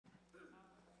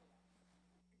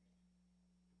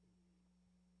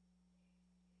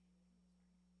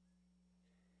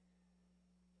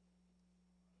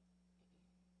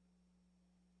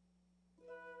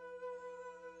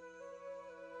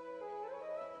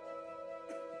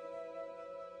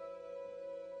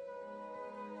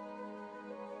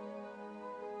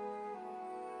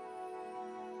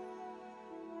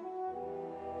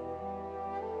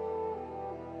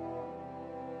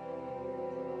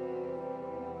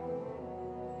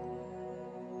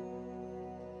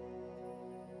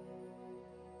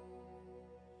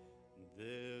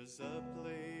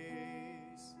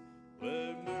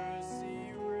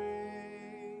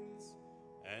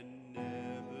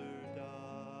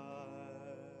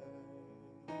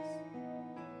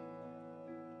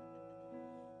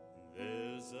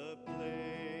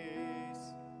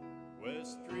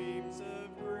streams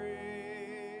of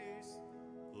grace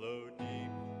flow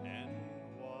deep and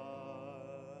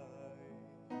wide,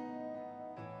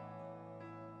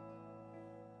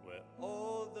 where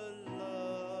all the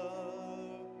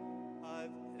love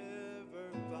I've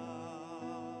ever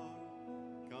found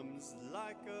comes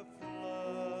like a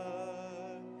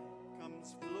flood,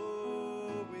 comes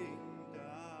flowing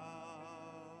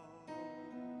down.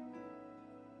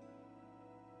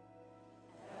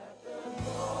 At the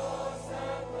cross,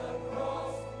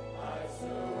 I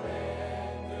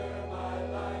surrender my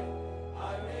life.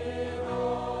 I'm in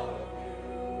all of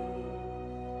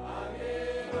you. I'm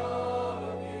in all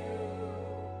of you.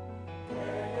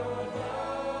 Where your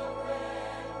love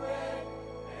ran red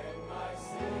and my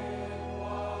sin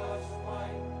washed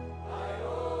white, I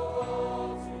owe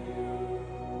all to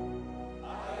you.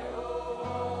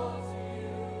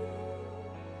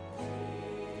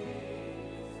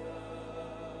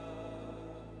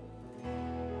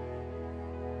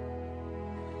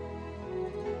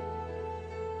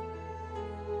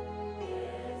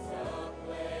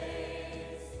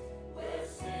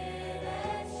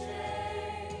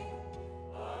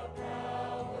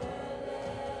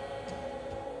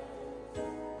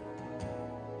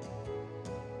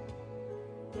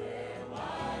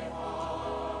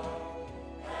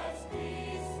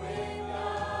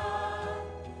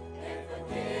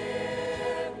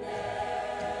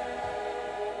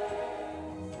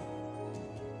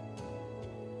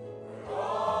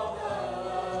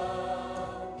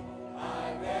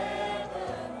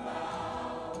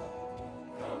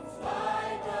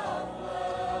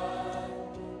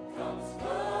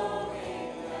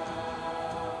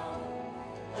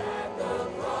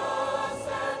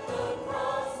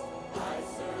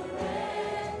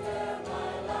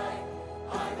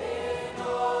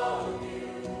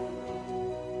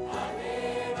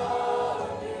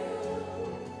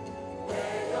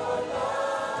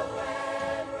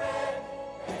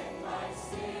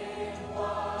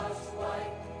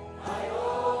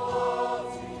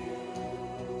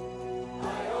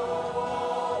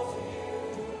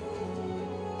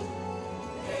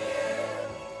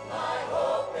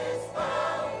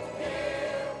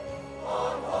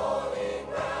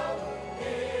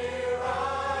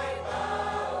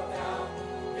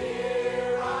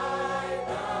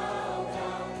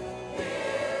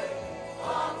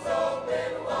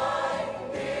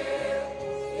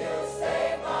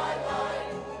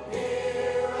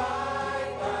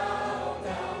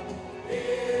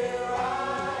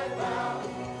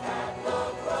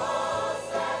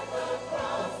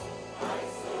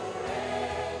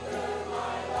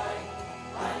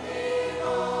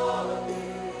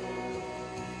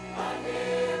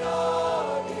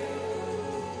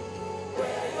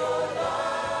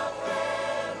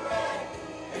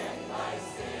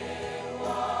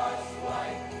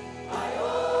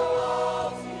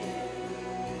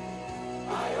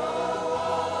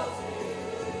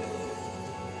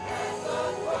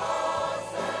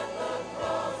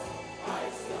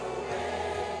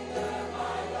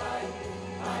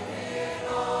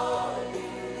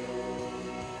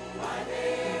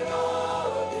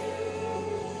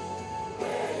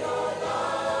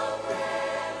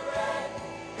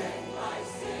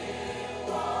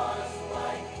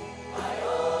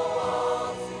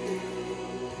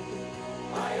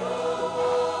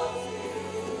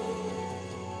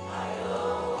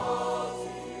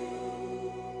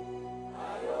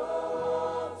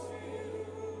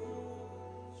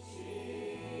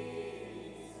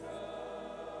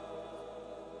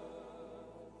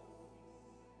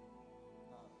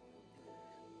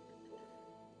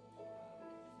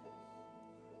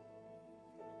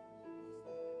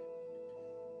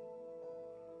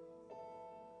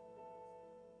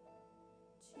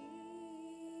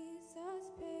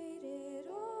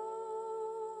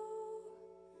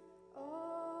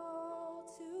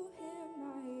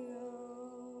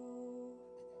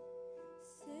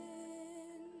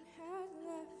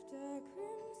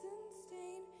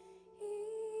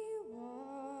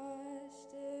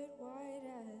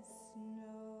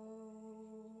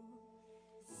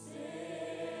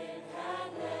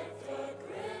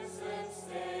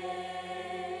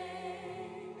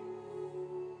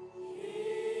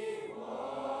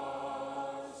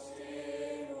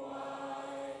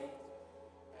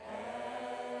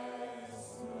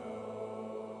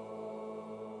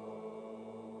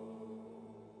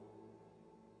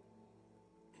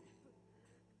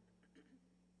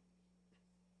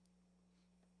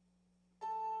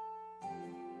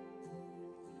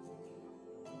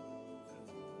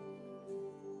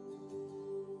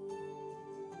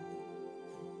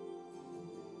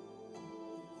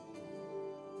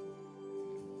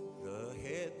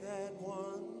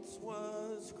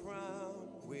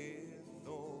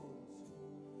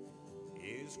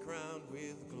 is crowned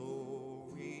with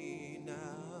glory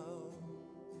now.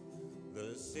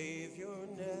 The Savior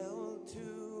knelt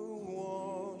to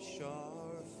wash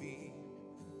our feet.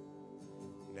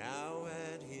 Now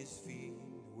at his feet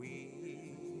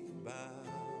we bow.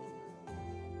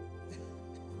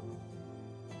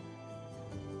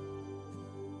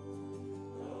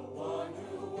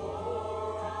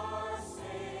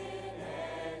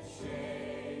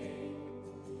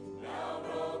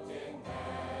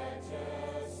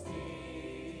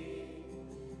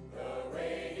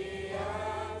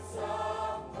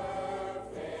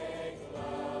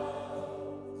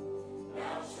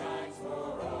 Shines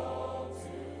for all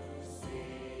to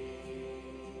see.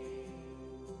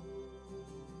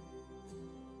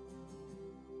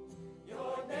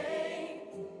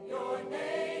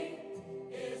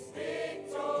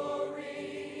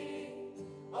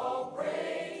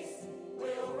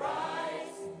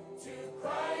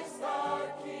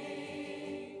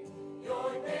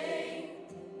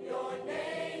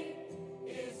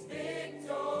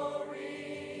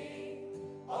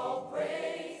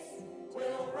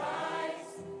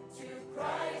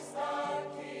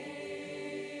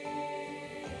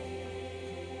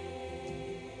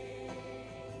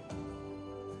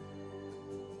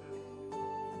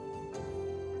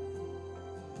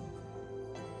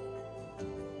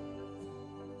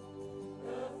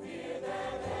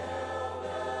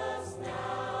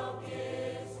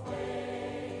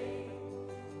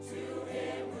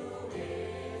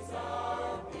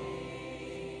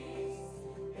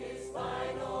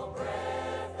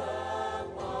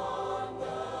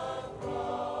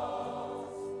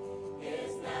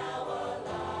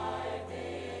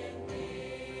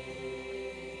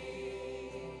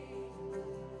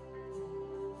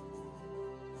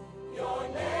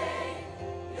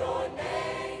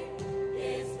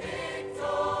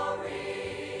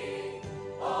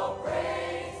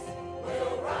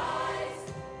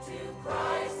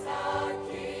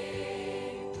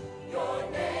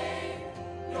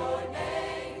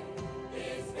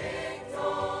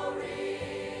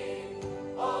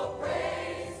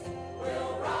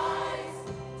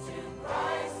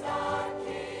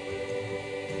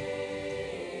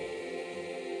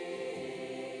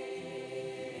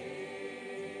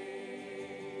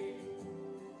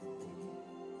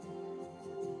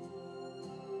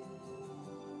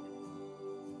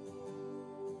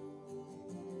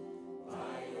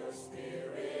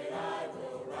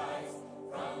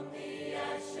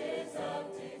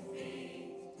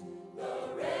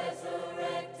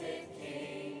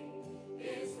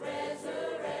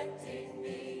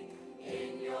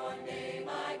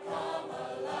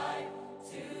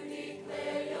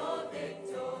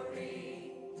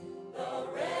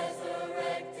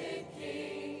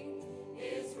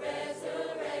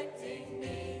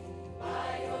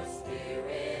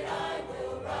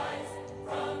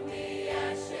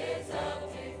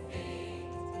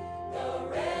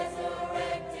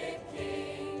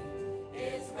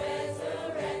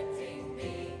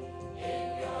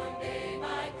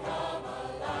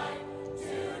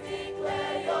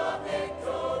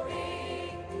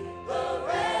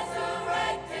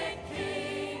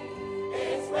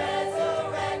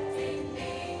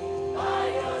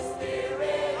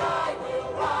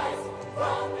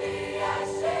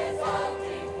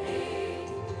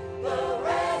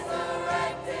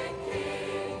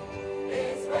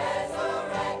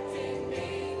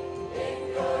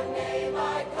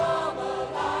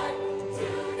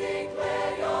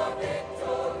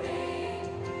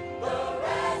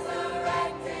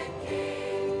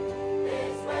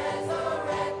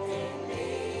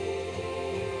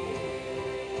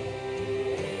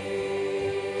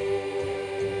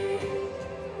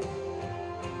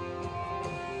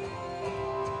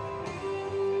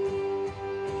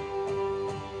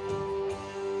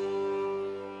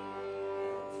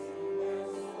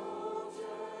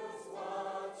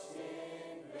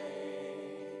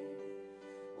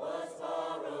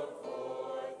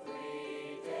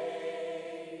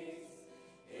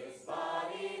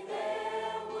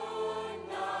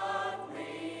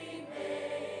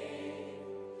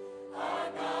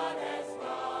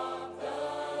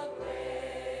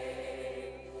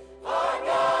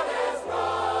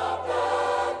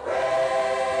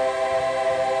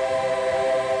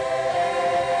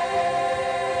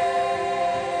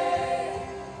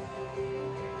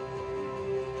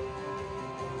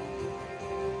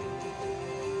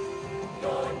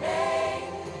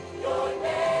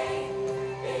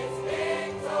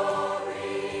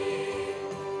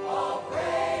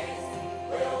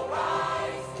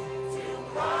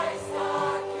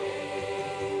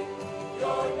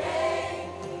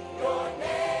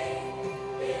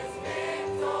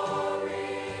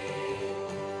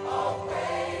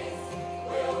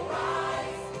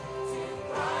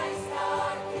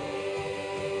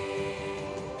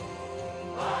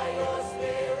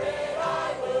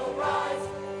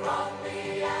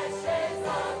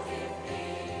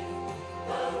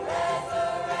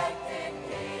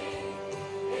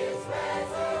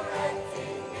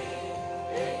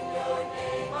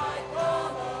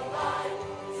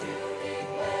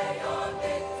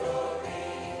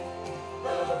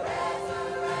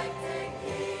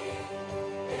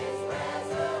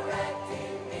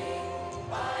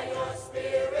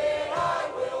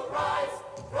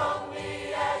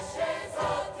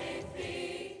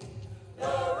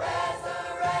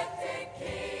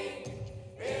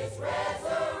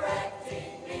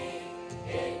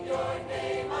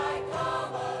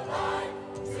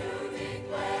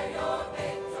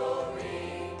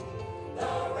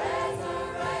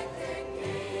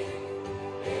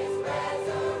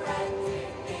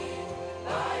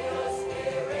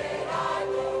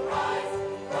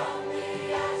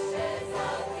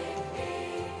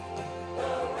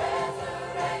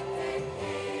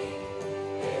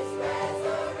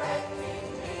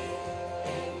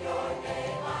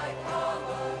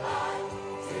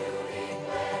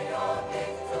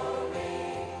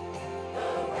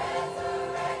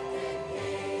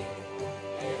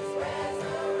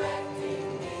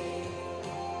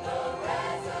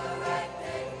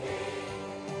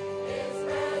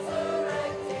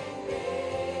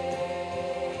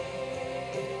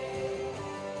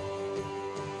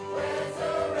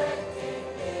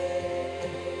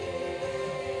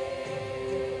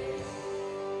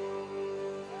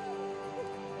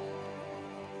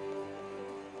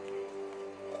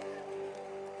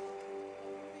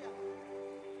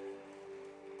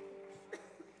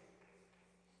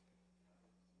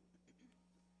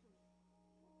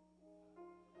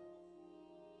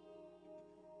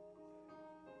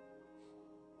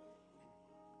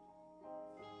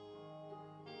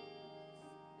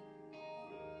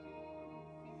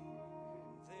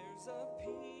 There's a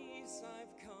peace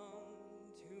I've come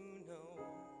to know,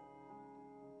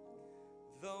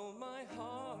 though my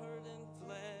heart and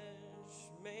flesh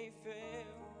may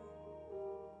fail.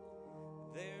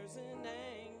 There's an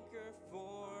anchor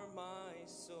for my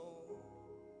soul.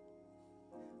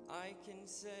 I can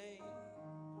say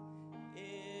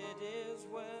it is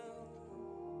well.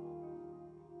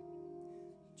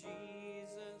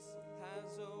 Jesus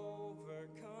has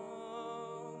overcome,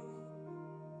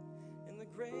 and the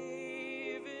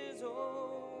grave is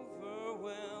overwhelmed.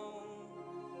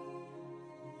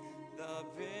 The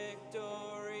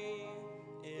victory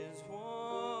is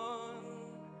won.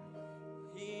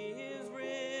 He is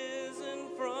risen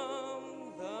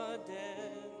from the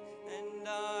dead, and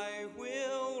I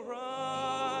will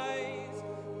rise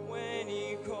when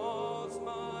he calls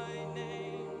my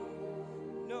name.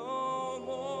 No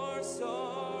more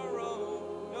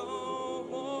sorrow, no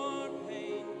more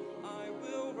pain. I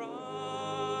will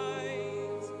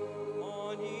rise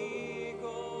on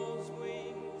eagle's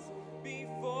wings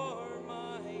before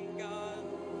my God.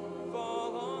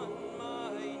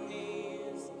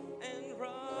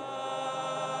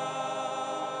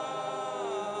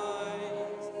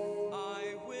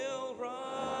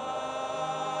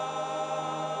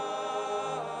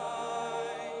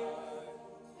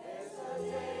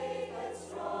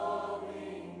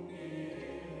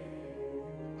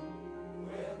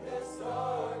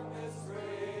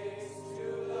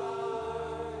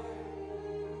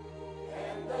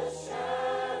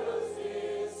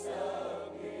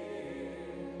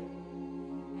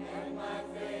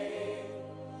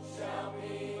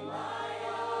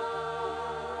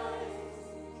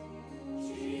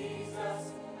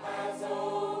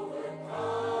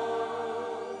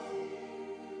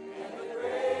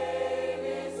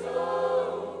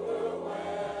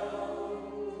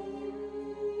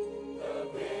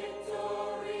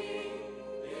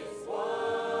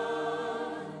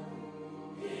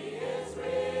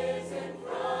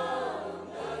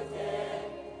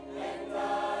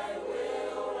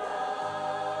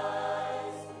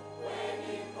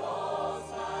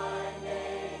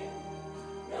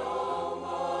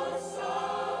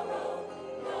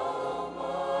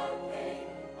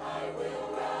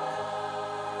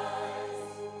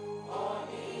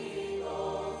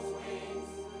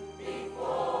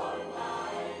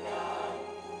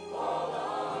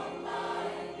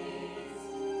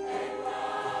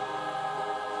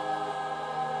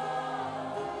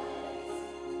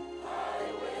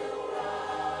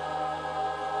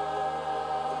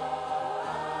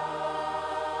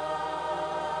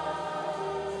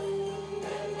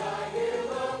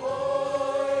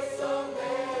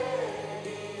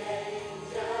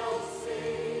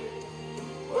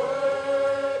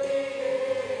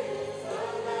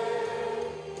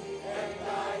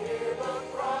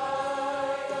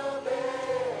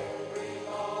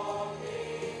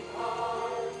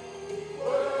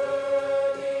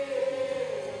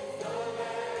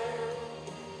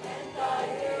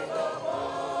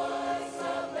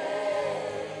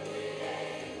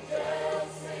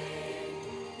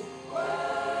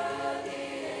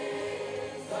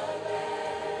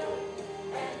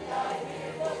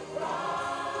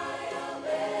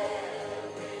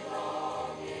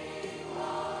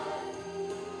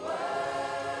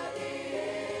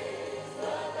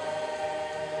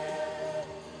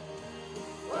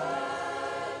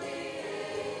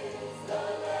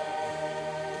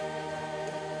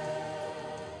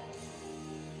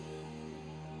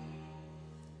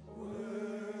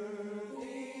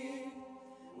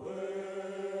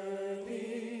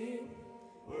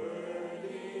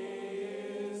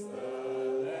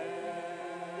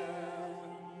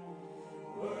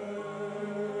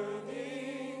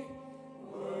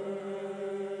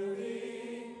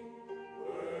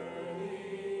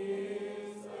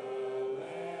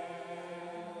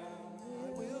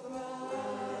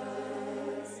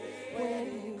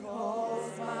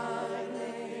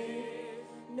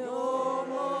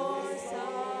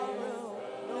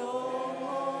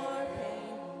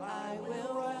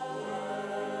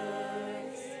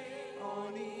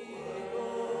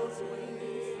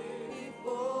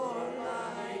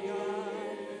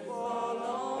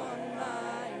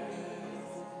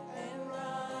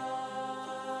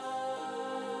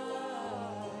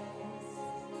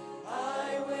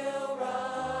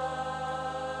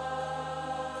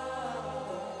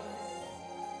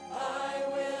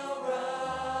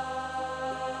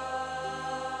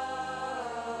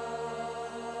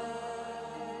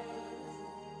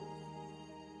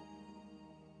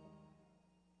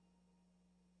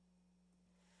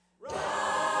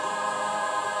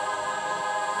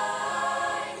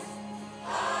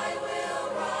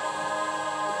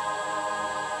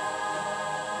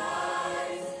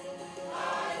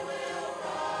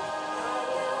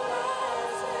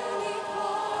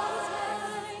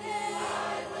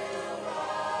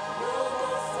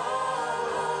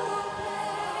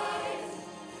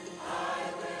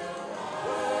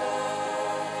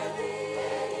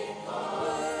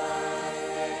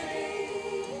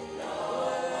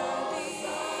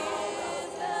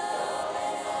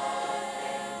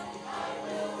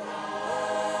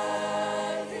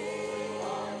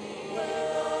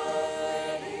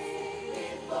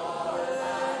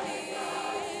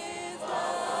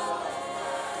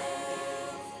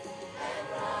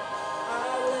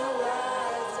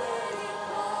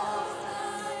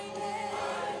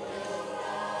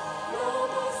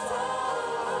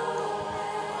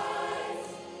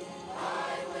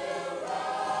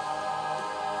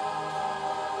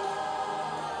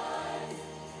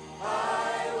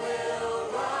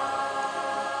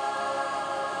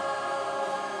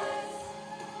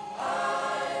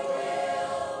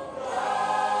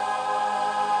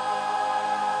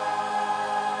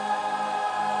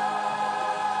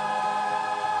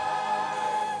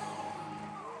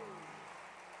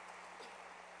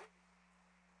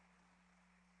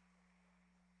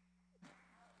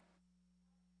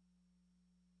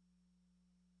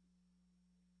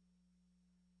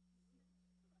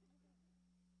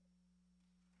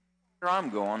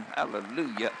 I'm going.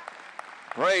 Hallelujah.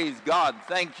 Praise God.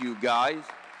 Thank you, guys.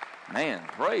 Man,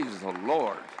 praise the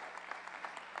Lord.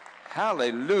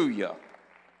 Hallelujah.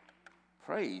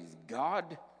 Praise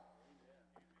God.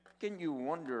 Can you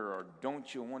wonder, or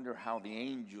don't you wonder, how the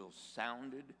angels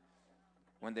sounded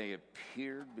when they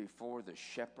appeared before the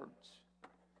shepherds?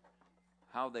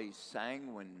 How they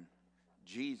sang when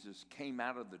Jesus came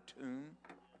out of the tomb?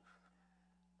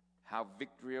 How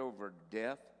victory over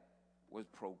death was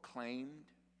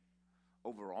proclaimed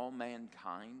over all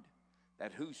mankind,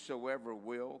 that whosoever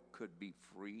will could be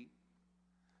free,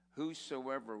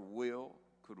 whosoever will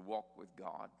could walk with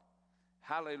God.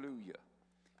 Hallelujah.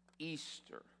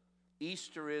 Easter.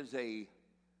 Easter is a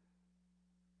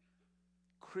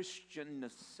Christian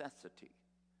necessity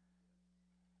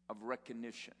of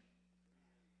recognition.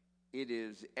 It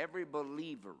is every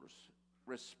believer's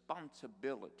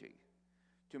responsibility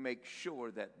to make sure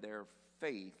that their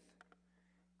faith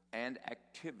and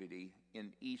activity in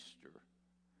Easter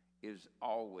is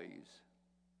always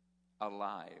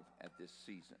alive at this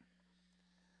season.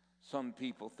 Some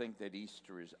people think that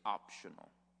Easter is optional,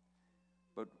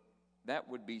 but that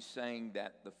would be saying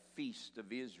that the feast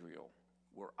of Israel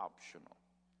were optional.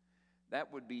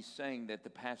 That would be saying that the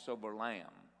Passover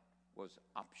lamb was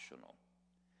optional.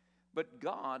 But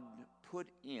God put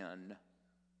in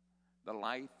the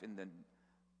life and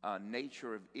the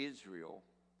nature of Israel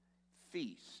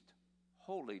feast,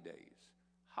 holy days,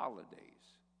 holidays,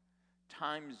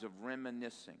 times of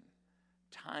reminiscing,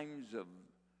 times of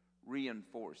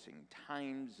reinforcing,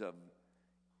 times of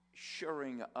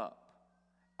shoring up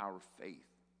our faith.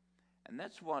 And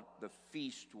that's what the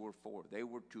feasts were for. They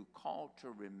were to call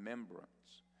to remembrance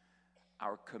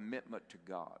our commitment to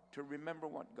God, to remember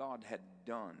what God had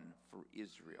done for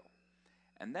Israel.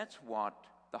 And that's what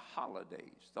the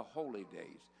holidays, the holy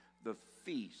days, the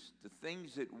feasts, the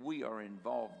things that we are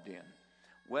involved in,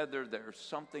 whether there's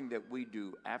something that we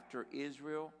do after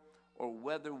Israel or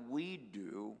whether we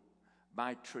do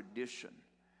by tradition.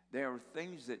 There are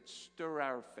things that stir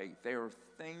our faith. There are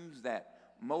things that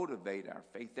motivate our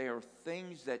faith. There are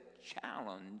things that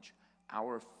challenge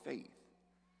our faith.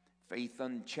 Faith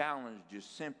unchallenged is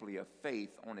simply a faith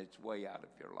on its way out of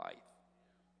your life.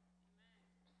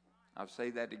 I'll say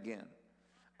that again.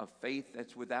 A faith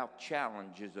that's without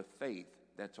challenge is a faith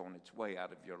that's on its way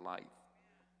out of your life.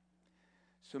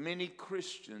 So many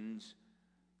Christians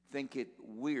think it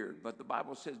weird, but the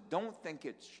Bible says don't think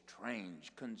it's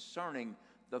strange concerning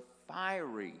the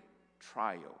fiery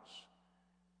trials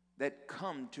that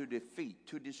come to defeat,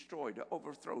 to destroy, to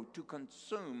overthrow, to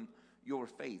consume your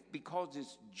faith, because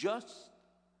it's just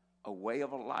a way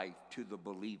of a life to the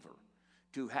believer,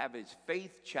 to have his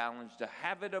faith challenged, to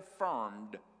have it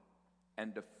affirmed,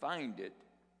 and to find it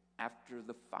after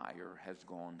the fire has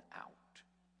gone out.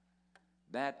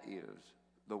 That is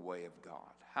the way of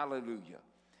God. Hallelujah.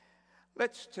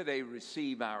 Let's today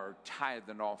receive our tithe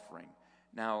and offering.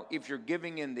 Now, if you're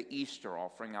giving in the Easter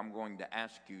offering, I'm going to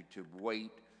ask you to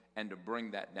wait and to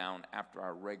bring that down after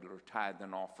our regular tithe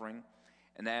and offering.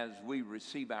 And as we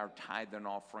receive our tithe and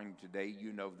offering today,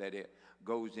 you know that it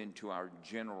goes into our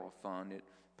general fund. It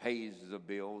pays the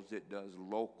bills. It does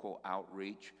local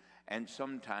outreach. And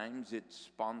sometimes it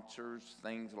sponsors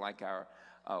things like our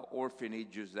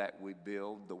orphanages that we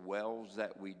build, the wells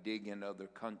that we dig in other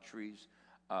countries,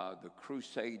 the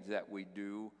crusades that we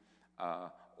do,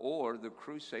 or the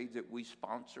crusades that we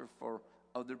sponsor for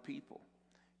other people.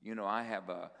 You know, I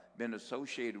have been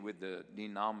associated with the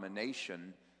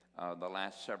denomination the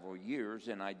last several years,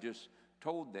 and I just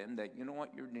told them that, you know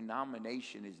what, your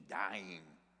denomination is dying.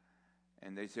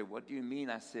 And they said, what do you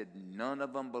mean? I said, none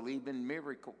of them believe in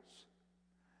miracles.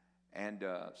 And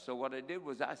so what I did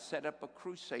was I set up a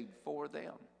crusade for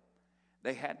them.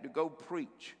 They had to go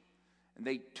preach. And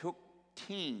they took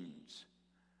teens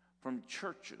from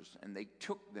churches, and they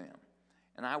took them.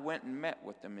 And I went and met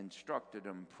with them, instructed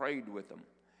them, prayed with them,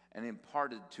 and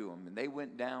imparted to them. And they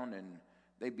went down and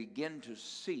they began to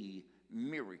see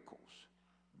miracles.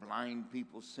 Blind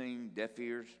people seeing, deaf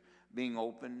ears being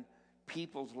opened,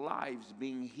 people's lives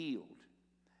being healed.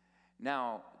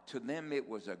 Now, to them it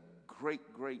was a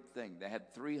great, great thing. They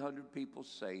had 300 people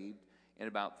saved in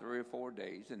about 3 or 4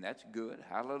 days, and that's good.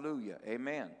 Hallelujah.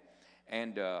 Amen.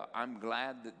 And I'm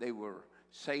glad that they were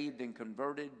saved and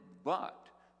converted, but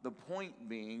the point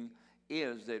being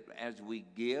is that as we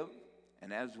give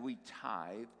and as we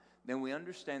tithe, then we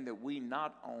understand that we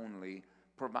not only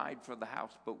provide for the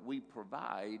house, but we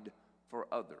provide for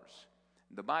others.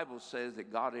 The Bible says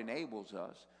that God enables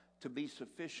us to be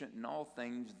sufficient in all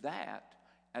things, that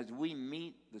as we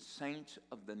meet the saints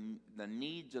of the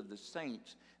needs of the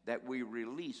saints, that we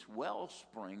release well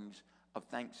springs of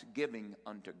thanksgiving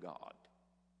unto God.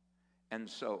 And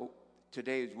so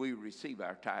today, as we receive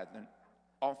our tithe and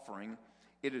offering,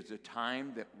 it is a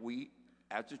time that we,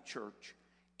 as a church,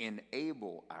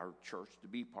 enable our church to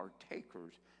be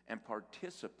partakers and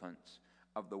participants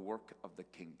of the work of the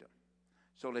kingdom.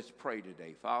 So let's pray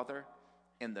today. Father,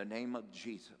 in the name of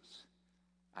Jesus,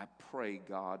 I pray,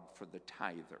 God, for the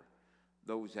tither,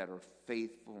 those that are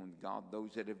faithful, and God,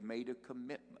 those that have made a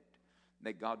commitment,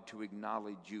 that God, to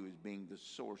acknowledge you as being the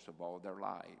source of all their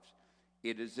lives.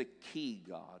 It is a key,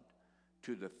 God,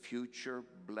 to the future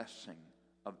blessing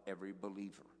of every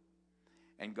believer.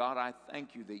 And God, I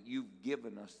thank you that you've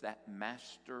given us that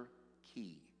master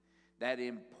key, that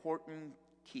important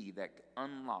key that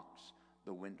unlocks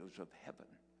the windows of heaven.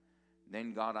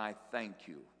 Then, God, I thank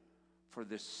you for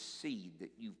the seed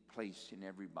that you've placed in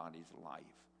everybody's life.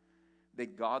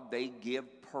 That, God, they give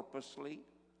purposely,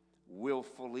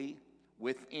 willfully,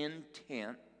 with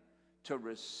intent to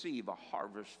receive a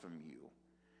harvest from you.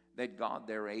 That, God,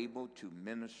 they're able to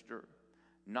minister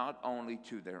not only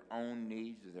to their own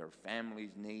needs, their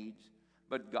family's needs,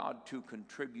 but, God, to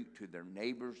contribute to their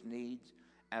neighbors' needs,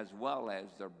 as well as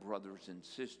their brothers and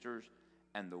sisters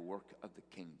and the work of the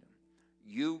kingdom.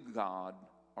 You, God,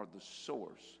 are the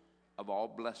source of all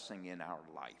blessing in our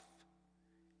life.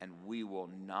 And we will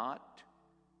not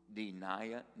deny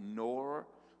it, nor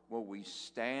will we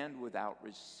stand without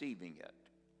receiving it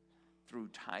through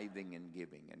tithing and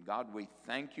giving. And God, we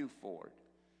thank you for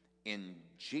it in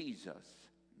Jesus'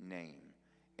 name.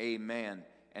 Amen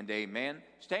and amen.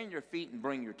 Stand on your feet and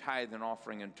bring your tithe and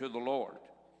offering unto the Lord.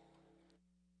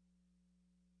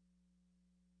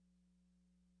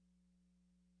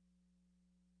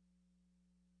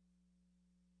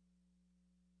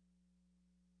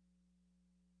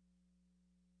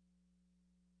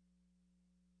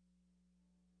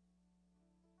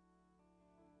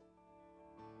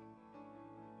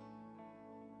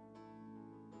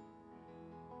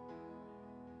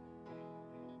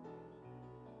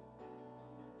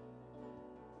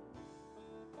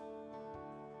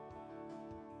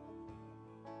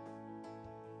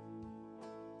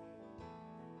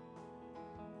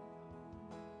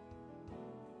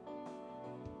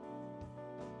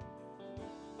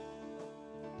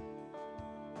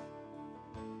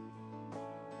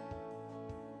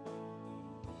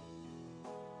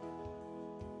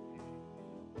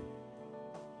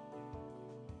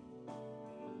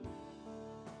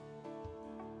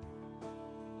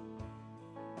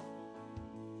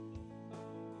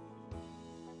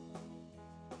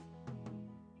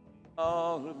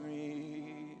 All of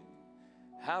me.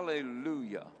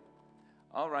 Hallelujah.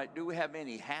 All right, do we have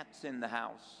any hats in the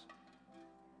house?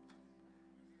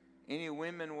 Any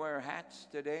women wear hats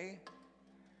today?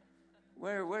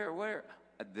 Where?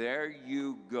 There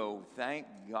you go. Thank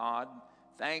God.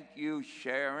 Thank you,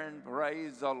 Sharon.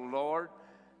 Praise the Lord.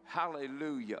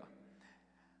 Hallelujah.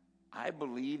 I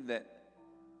believe that,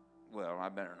 well, I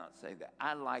better not say that.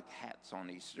 I like hats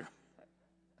on Easter.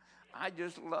 I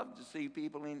just love to see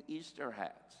people in Easter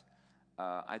hats.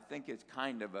 I think it's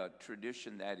kind of a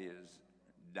tradition that is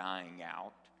dying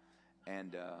out,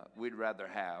 and we'd rather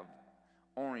have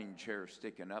orange hair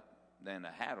sticking up than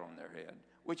a hat on their head,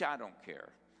 which I don't care.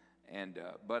 And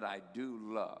but I do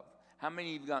love. How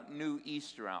many of you got new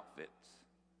Easter outfits?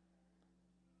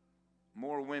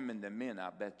 More women than men, I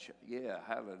bet you. Yeah,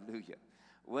 hallelujah.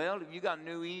 Well, if you got a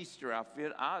new Easter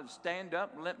outfit, I'll stand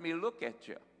up and let me look at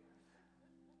you.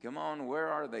 Come on, where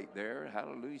are they? There,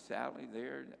 hallelujah, Sally,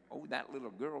 there. Oh, that little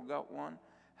girl got one.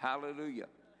 Hallelujah.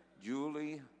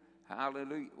 Julie,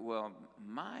 hallelujah. Well,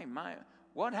 my,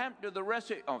 what happened to the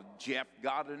rest of you? Oh, Jeff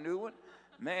got a new one.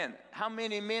 Man, how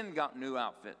many men got new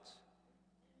outfits?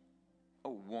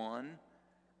 Oh, one.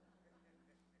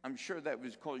 I'm sure that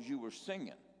was because you were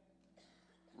singing,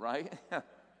 right?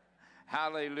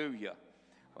 Hallelujah.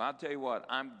 Well, I'll tell you what,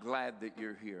 I'm glad that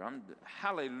you're here.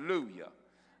 Hallelujah.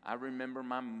 I remember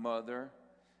my mother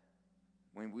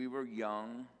when we were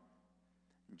young,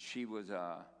 and she was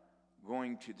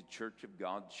going to the Church of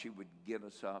God. She would get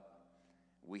us up.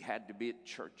 We had to be at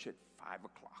church at 5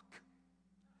 o'clock.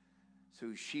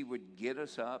 So she would get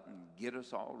us up and get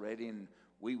us all ready, and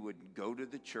we would go to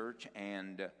the church,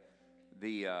 and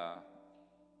the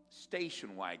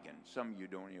station wagon, some of you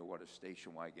don't know what a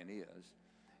station wagon is.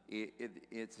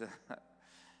 It's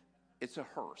a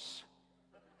hearse.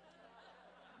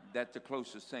 That's the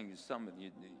closest thing to some of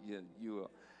you.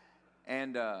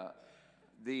 And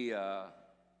the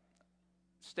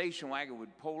station wagon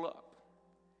would pull up,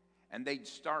 and they'd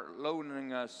start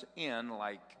loading us in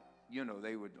like,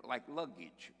 they would, like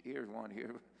luggage. Here's one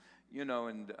here,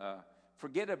 and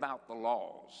forget about the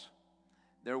laws.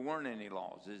 There weren't any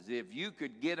laws. As if you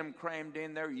could get them crammed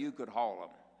in there, you could haul them.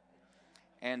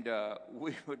 And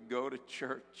we would go to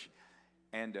church,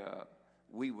 and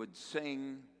we would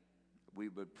sing, we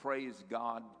would praise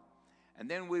God, and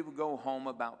then we would go home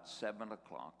about 7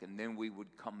 o'clock, and then we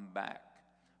would come back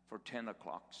for 10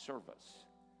 o'clock service.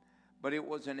 But it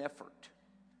was an effort,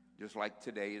 just like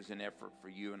today is an effort for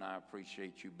you, and I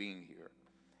appreciate you being here.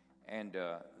 And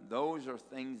those are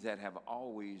things that have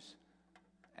always,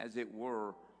 as it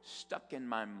were, stuck in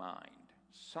my mind,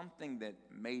 something that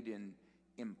made an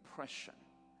impression.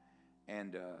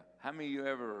 And how many of you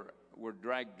ever were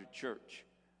dragged to church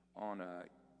on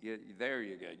there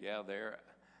you go, yeah, there.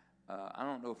 I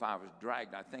don't know if I was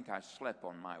dragged. I think I slept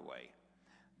on my way.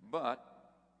 But,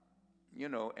 you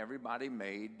know, everybody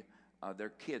made their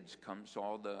kids come, so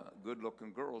all the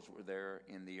good-looking girls were there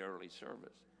in the early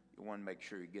service. You want to make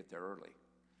sure you get there early.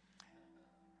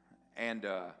 And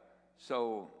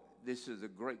so this is a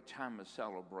great time of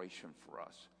celebration for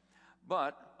us.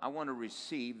 But I want to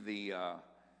receive the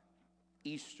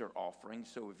Easter offering.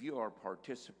 So if you are a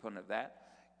participant of that,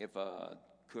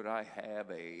 could I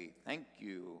have a thank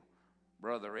you,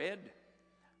 Brother Ed?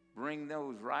 Bring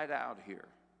those right out here.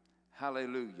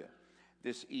 Hallelujah.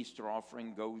 This Easter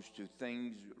offering goes to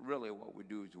things, really what we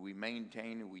do is we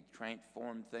maintain and we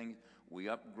transform things, we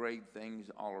upgrade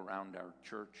things all around our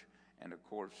church. And of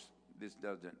course, this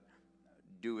doesn't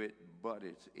do it, but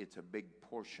it's a big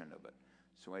portion of it.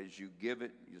 So as you give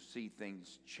it, you'll see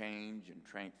things change and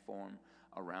transform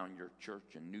around your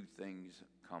church and new things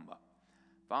come up.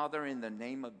 Father, in the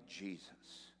name of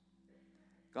Jesus,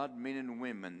 God, men and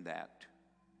women that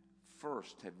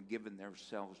first have given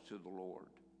themselves to the Lord,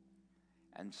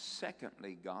 and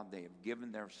secondly, God, they have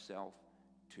given themselves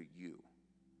to you.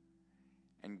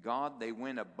 And God, they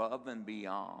went above and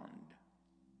beyond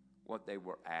what they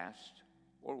were asked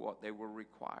or what they were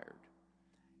required.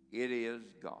 It is,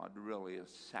 God, really a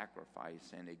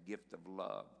sacrifice and a gift of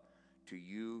love to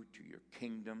you, to your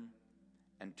kingdom,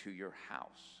 and to your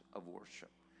house of worship.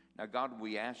 Now, God,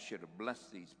 we ask you to bless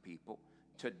these people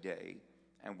today,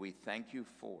 and we thank you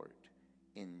for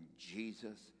it in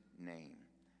Jesus' name.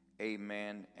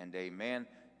 Amen and amen.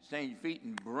 Stand your feet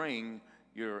and bring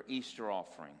your Easter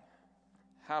offering.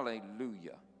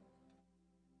 Hallelujah.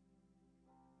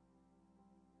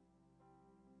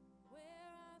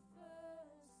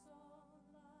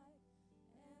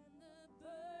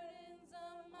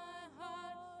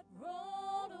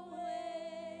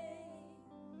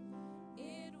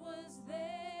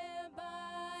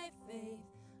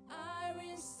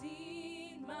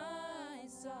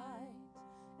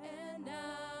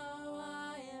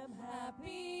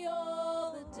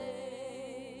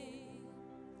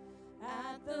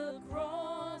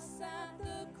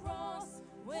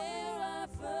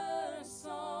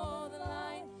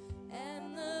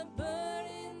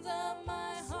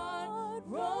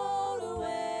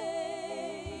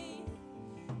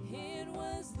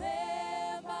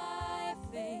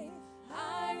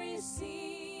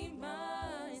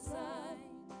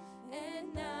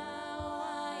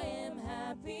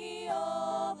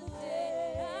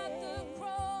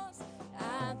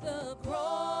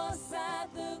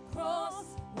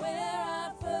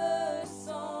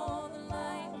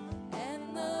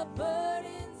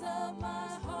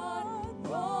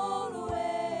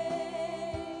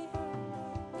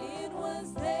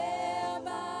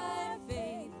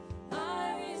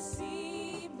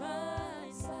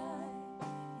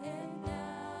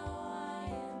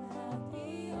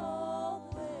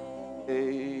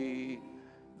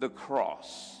 The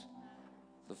cross,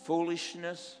 the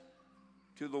foolishness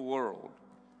to the world,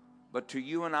 but to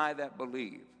you and I that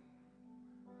believe,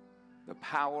 the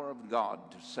power of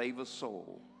God to save a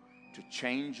soul, to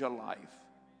change a life,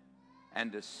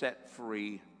 and to set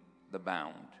free the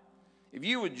bound. If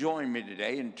you would join me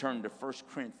today and turn to 1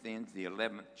 Corinthians, the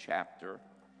 11th chapter,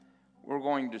 we're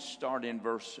going to start in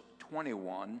verse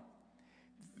 21.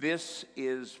 This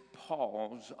is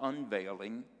Paul's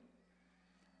unveiling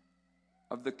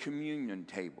of the communion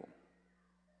table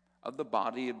of the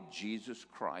body of Jesus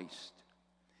Christ.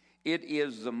 It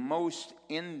is the most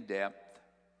in-depth,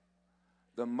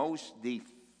 the most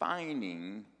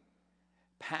defining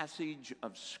passage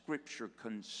of Scripture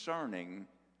concerning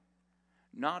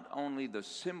not only the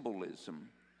symbolism,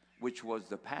 which was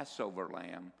the Passover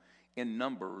lamb in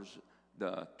Numbers,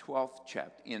 the 12th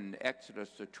chapter, in Exodus,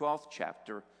 the 12th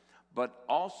chapter, but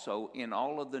also in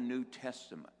all of the New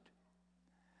Testament.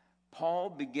 Paul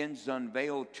begins to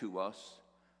unveil to us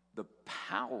the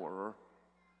power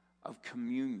of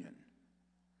communion.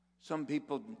 Some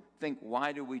people think,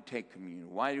 why do we take communion?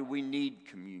 Why do we need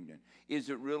communion? Is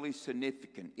it really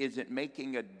significant? Is it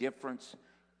making a difference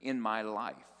in my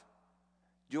life?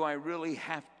 Do I really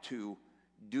have to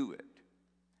do it?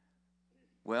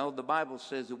 Well, the Bible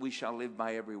says that we shall live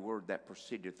by every word that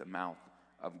proceedeth the mouth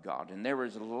of God. And there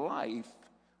is life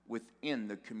within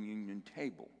the communion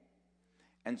table.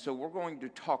 And so we're going to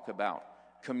talk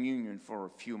about communion for a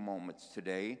few moments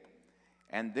today.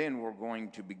 And then we're going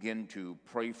to begin to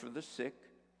pray for the sick.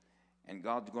 And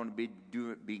God's going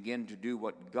to begin to do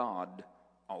what God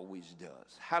always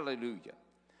does. Hallelujah.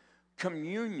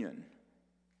 Communion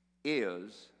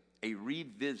is a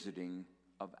revisiting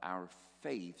of our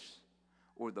faiths,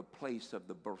 or the place of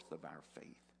the birth of our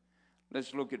faith.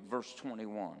 Let's look at verse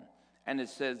 21. And it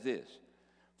says this: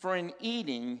 For in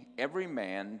eating every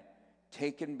man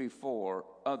taken before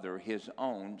other his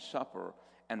own supper,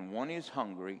 and one is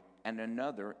hungry, and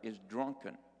another is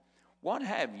drunken. What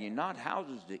have ye not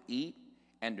houses to eat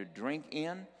and to drink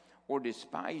in? Or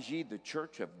despise ye the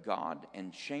church of God,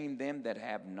 and shame them that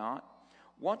have not?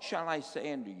 What shall I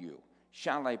say unto you?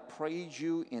 Shall I praise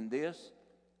you in this?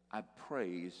 I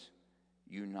praise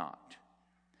you not.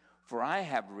 For I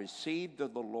have received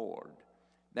of the Lord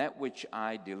that which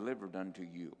I delivered unto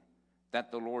you,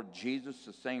 that the Lord Jesus,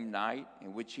 the same night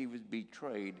in which he was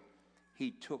betrayed,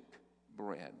 he took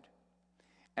bread.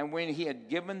 And when he had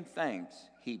given thanks,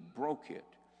 he broke it.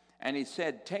 And he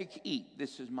said, Take, eat,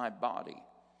 this is my body,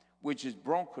 which is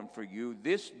broken for you.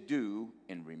 This do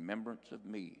in remembrance of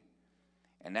me.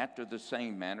 And after the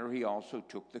same manner he also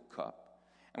took the cup.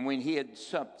 And when he had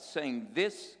supped, saying,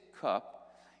 This cup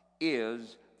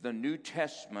is the New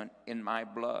Testament in my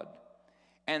blood.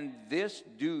 And this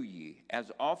do ye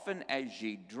as often as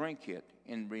ye drink it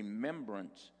in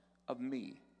remembrance of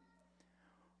me.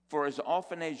 For as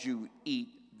often as you eat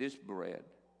this bread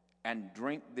and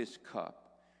drink this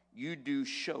cup, you do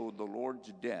show the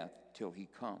Lord's death till he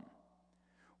come.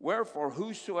 Wherefore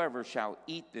whosoever shall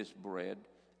eat this bread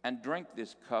and drink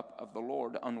this cup of the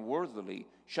Lord unworthily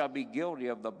shall be guilty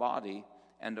of the body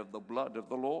and of the blood of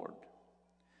the Lord.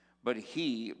 But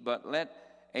let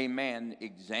a man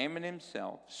examine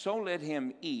himself, so let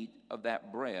him eat of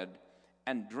that bread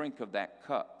and drink of that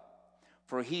cup.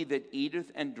 For he that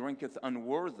eateth and drinketh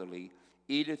unworthily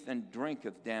eateth and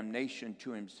drinketh damnation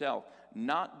to himself,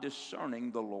 not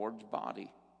discerning the Lord's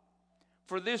body.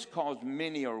 For this cause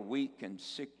many are weak and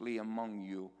sickly among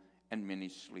you, and many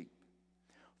sleep.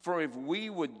 For if we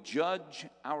would judge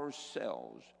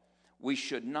ourselves, we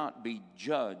should not be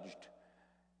judged,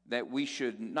 that we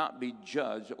should not be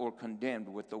judged or condemned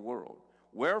with the world.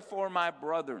 Wherefore, my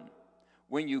brethren,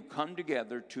 when you come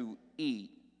together to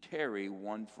eat, tarry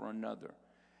one for another.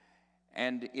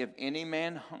 And if any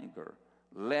man hunger,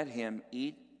 let him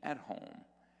eat at home,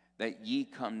 that ye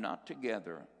come not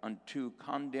together unto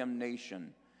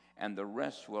condemnation, and the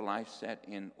rest will I set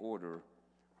in order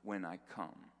when I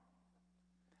come.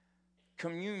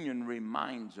 Communion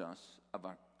reminds us of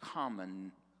a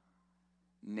common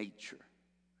nature,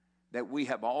 that we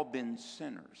have all been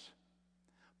sinners.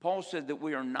 Paul said that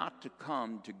we are not to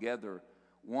come together,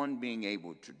 one being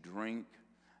able to drink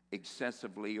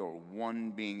excessively or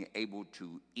one being able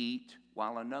to eat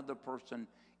while another person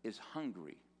is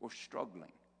hungry or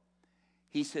struggling.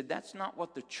 He said that's not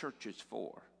what the church is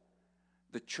for.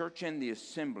 The church and the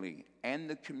assembly and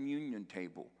the communion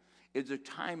table is a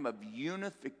time of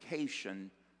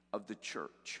unification of the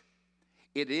church.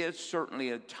 It is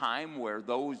certainly a time where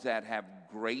those that have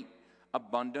great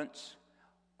abundance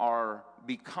are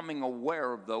becoming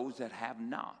aware of those that have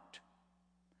not.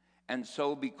 And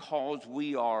so because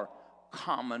we are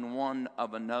common one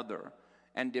of another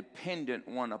and dependent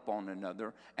one upon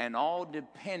another and all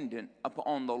dependent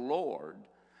upon the Lord,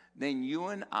 then you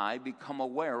and I become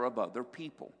aware of other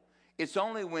people. It's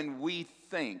only when we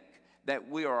think that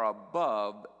we are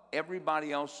above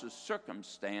everybody else's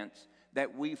circumstance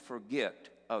that we forget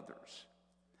others.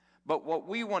 But what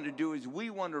we want to do is we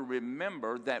want to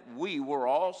remember that we were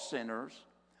all sinners,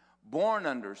 born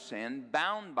under sin,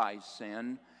 bound by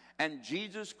sin, and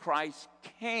Jesus Christ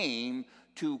came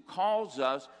to cause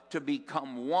us to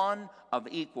become one of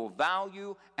equal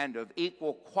value and of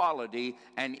equal quality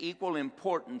and equal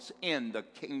importance in the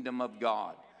kingdom of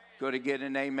God. Could I get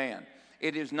an amen?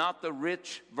 It is not the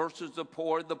rich versus the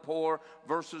poor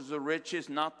versus the rich. It's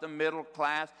not the middle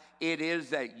class. It is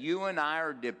that you and I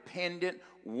are dependent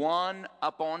one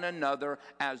upon another,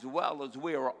 as well as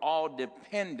we are all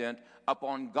dependent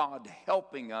upon God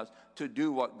helping us to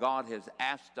do what God has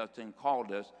asked us and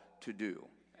called us to do.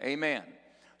 Amen.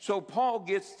 So Paul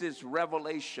gets this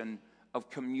revelation of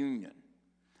communion.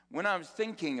 When I was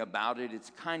thinking about it,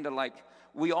 it's kind of like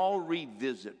we all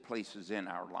revisit places in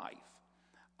our life.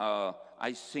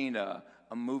 I seen a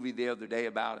a movie the other day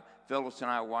about, Phyllis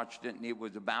and I watched it, and it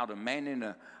was about a man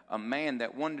and a man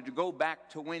that wanted to go back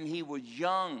to when he was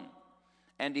young.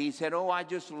 And he said, oh, I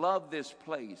just love this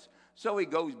place. So he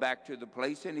goes back to the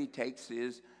place, and he takes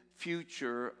his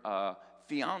future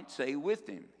fiance with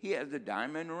him. He has a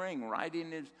diamond ring right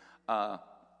in his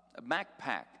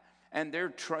backpack. And they're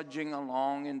trudging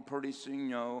along, and pretty soon, you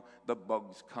know, the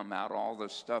bugs come out, all the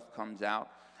stuff comes out.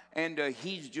 And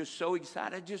he's just so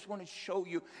excited. I just want to show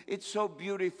you. It's so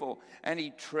beautiful. And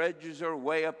he trudges her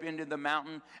way up into the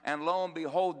mountain. And lo and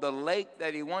behold, the lake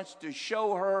that he wants to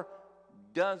show her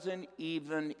doesn't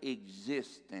even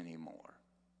exist anymore.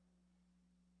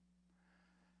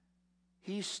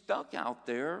 He's stuck out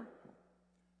there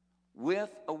with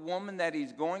a woman that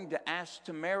he's going to ask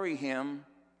to marry him.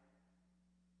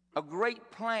 A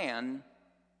great plan,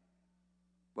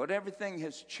 but everything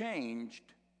has changed.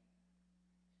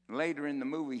 Later in the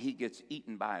movie, he gets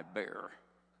eaten by a bear.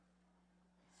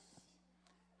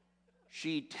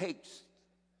 She takes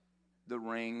the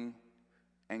ring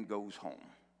and goes home.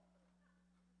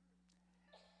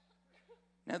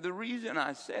 Now, the reason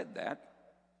I said that,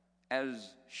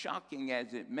 as shocking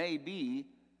as it may be,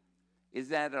 is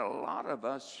that a lot of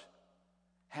us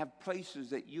have places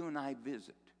that you and I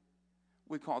visit.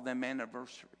 We call them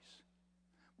anniversaries.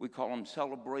 We call them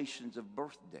celebrations of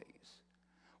birthdays.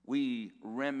 We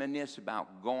reminisce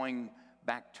about going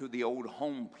back to the old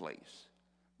home place.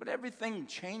 But everything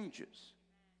changes.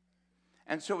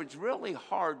 And so it's really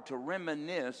hard to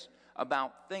reminisce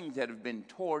about things that have been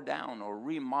torn down or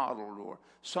remodeled or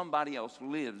somebody else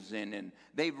lives in and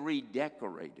they've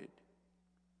redecorated.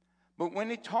 But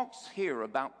when it talks here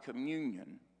about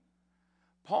communion,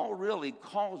 Paul really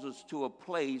calls us to a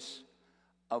place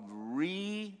of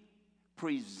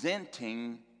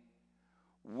representing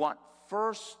what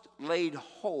first laid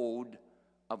hold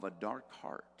of a dark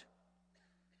heart.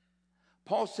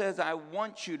 Paul says, I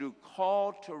want you to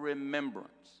call to remembrance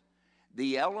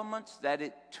the elements that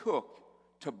it took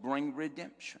to bring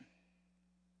redemption.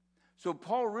 So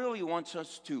Paul really wants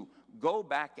us to go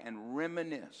back and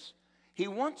reminisce. He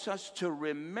wants us to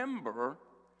remember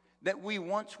that we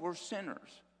once were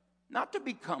sinners, not to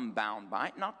become bound by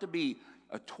it, not to be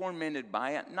tormented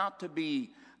by it, not to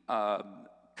be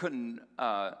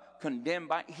condemned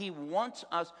by it. He wants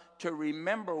us to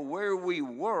remember where we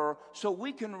were so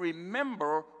we can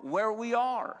remember where we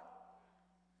are.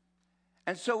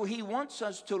 And so he wants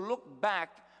us to look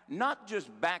back, not just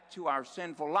back to our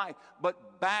sinful life,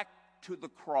 but back to the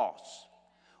cross.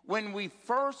 When we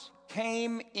first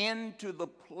came into the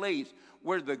place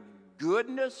where the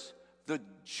goodness, the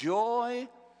joy,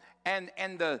 and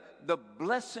the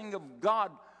blessing of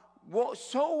God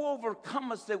so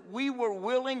overcome us that we were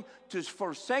willing to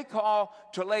forsake all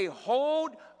to lay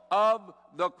hold of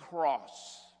the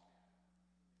cross.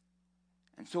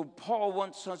 And so Paul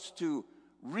wants us to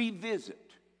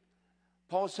revisit.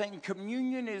 Paul's saying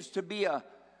communion is to be a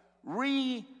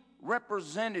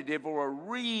representative or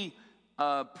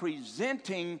a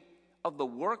presenting of the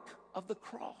work of the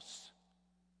cross.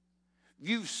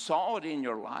 You saw it in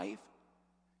your life.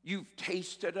 You've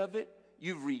tasted of it.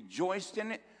 You've rejoiced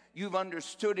in it. You've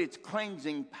understood its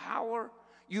cleansing power.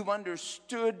 You've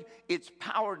understood its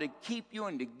power to keep you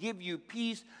and to give you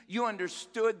peace. You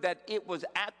understood that it was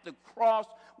at the cross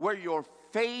where your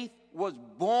faith was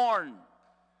born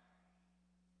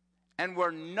and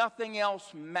where nothing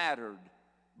else mattered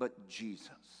but Jesus.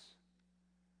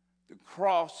 The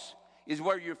cross is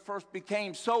where you first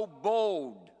became so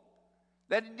bold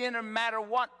that it didn't matter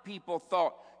what people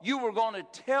thought. You were going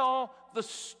to tell the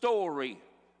story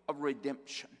of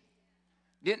redemption.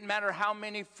 Didn't matter how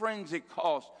many friends it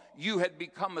cost. You had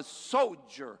become a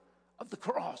soldier of the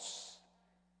cross.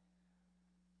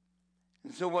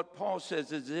 And so what Paul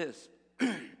says is this.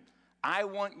 I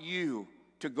want you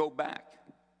to go back.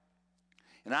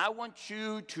 And I want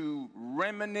you to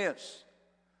reminisce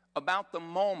about the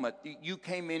moment that you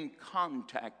came in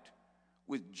contact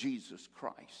with Jesus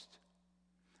Christ.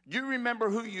 Do you remember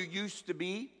who you used to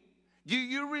be? Do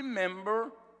you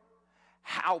remember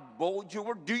how bold you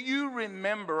were? Do you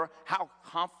remember how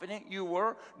confident you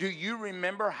were? Do you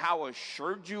remember how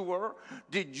assured you were?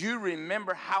 Did you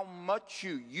remember how much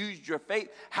you used your faith?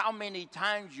 How many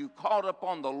times you called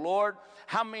upon the Lord?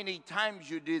 How many times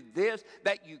you did this,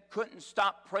 that you couldn't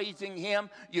stop praising Him?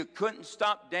 You couldn't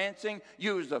stop dancing?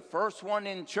 You was the first one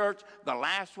in church, the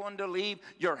last one to leave,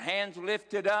 your hands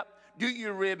lifted up. Do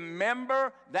you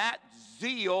remember that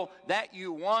zeal that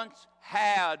you once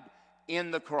had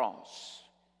in the cross?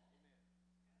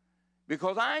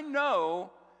 Because I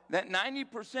know that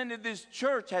 90% of this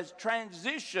church has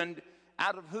transitioned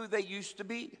out of who they used to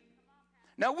be.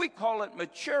 Now we call it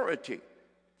maturity.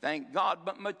 Thank God.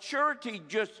 But maturity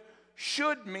just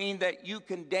should mean that you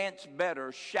can dance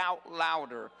better, shout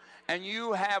louder, and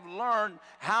you have learned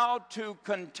how to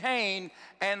contain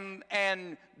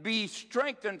and be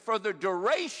strengthened for the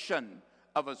duration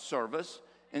of a service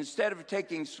instead of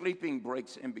taking sleeping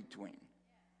breaks in between.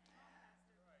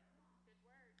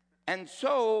 And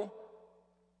so,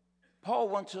 Paul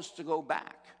wants us to go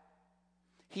back.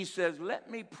 He says, let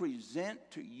me present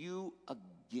to you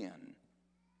again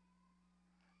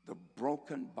the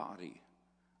broken body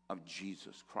of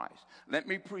Jesus Christ. Let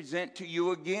me present to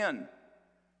you again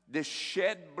this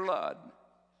shed blood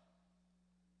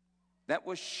that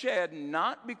was shed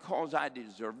not because I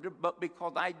deserved it, but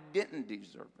because I didn't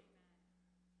deserve it.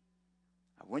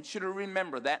 I want you to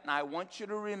remember that, and I want you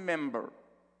to remember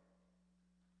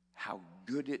how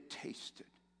good it tasted,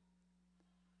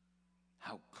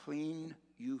 how clean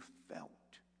you felt,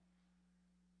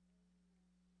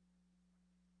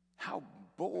 how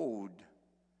bold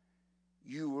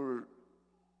you were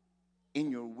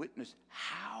in your witness,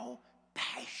 how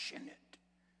passionate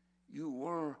you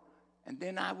were. And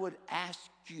then I would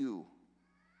ask you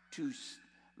to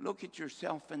look at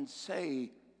yourself and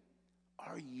say,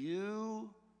 are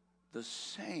you the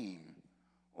same,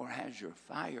 or has your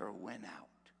fire went out?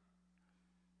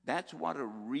 That's what a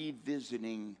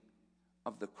revisiting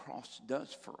of the cross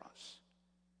does for us.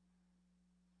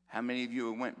 How many of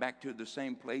you went back to the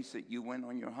same place that you went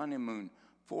on your honeymoon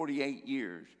 48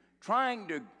 years, trying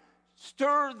to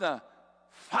stir the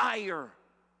fire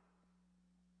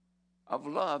of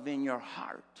love in your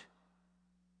heart?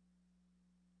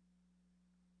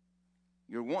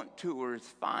 Your want to is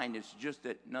fine. It's just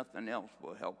that nothing else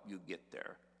will help you get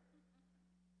there.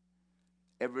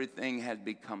 Everything has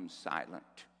become silent.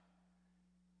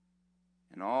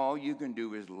 And all you can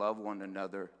do is love one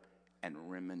another and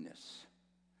reminisce.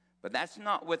 But that's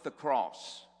not with the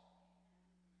cross.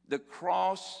 The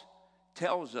cross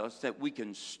tells us that we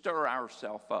can stir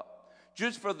ourselves up.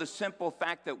 Just for the simple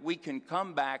fact that we can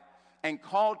come back and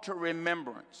call to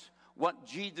remembrance what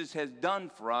Jesus has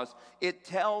done for us, it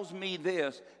tells me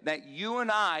this, that you and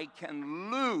I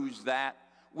can lose that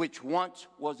which once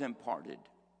was imparted.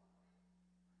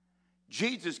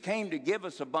 Jesus came to give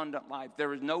us abundant life,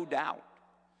 there is no doubt.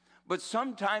 But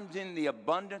sometimes in the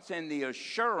abundance and the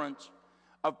assurance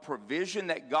of provision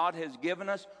that God has given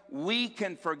us, we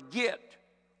can forget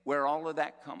where all of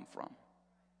that come from.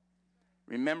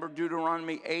 Remember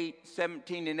Deuteronomy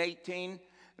 8:17 and 18?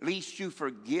 Lest you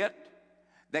forget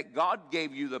that God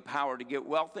gave you the power to get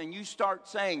wealth, and you start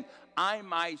saying, I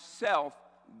myself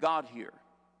got here.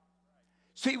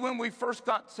 See, when we first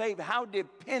got saved, how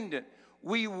dependent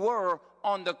we were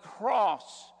on the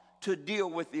cross to deal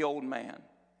with the old man.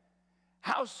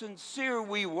 How sincere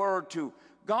we were to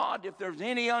God, if there's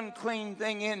any unclean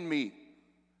thing in me,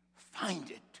 find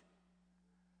it.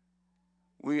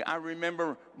 I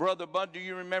remember, Brother Bud, do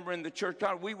you remember in the church,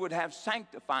 God, we would have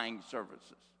sanctifying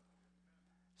services.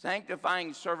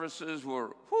 Sanctifying services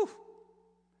were,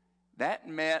 that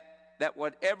meant that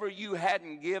whatever you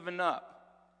hadn't given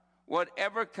up,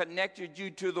 whatever connected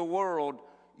you to the world,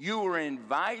 you were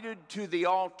invited to the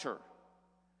altar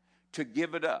to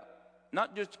give it up.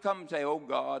 Not just to come and say, oh,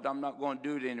 God, I'm not going to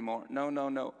do it anymore.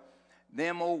 No.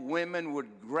 Them old women would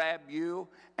grab you,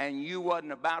 and you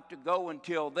wasn't about to go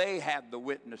until they had the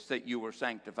witness that you were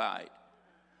sanctified.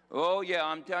 Oh, yeah,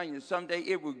 I'm telling you, someday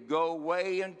it would go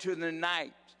way into the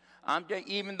night.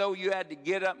 Even though you had to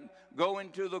get up and go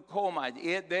into the coal mine,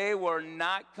 they were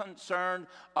not concerned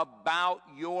about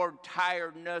your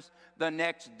tiredness the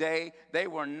next day. They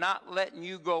were not letting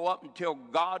you go up until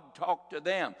God talked to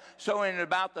them. So in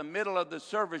about the middle of the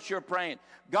service, you're praying,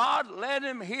 God, let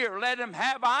him hear, let him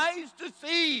have eyes to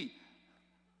see,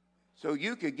 so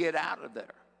you could get out of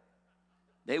there.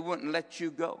 They wouldn't let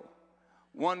you go.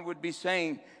 One would be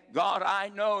saying, God, I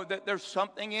know that there's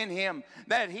something in him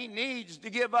that he needs to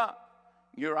give up.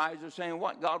 Your eyes are saying,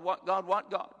 what, God, what, God, what,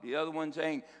 God? The other one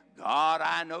saying, God,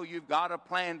 I know you've got a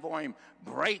plan for him.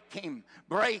 Break him,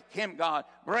 God,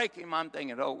 break him. I'm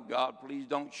thinking, oh, God, please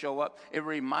don't show up. It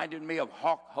reminded me of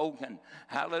Hulk Hogan.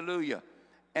 Hallelujah.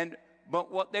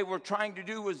 But what they were trying to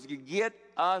do was to get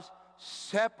us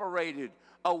separated,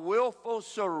 a willful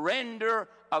surrender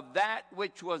of that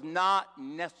which was not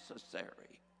necessary.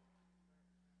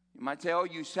 You might say, oh,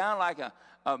 you sound like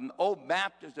an old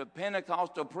Baptist, a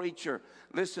Pentecostal preacher.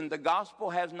 Listen, the gospel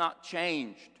has not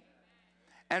changed.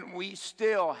 And we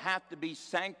still have to be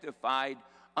sanctified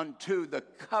unto the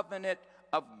covenant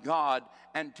of God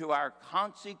and to our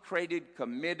consecrated,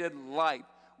 committed life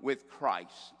with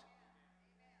Christ.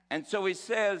 And so he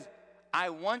says, I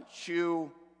want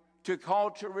you to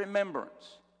call to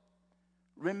remembrance.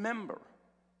 Remember.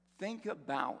 Think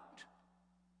about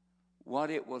what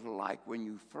it was like when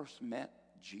you first met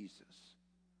Jesus.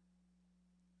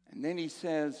 And then he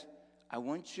says, I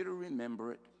want you to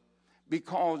remember it,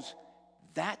 because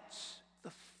that's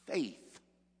the faith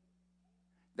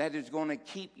that is going to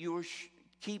keep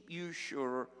you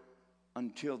sure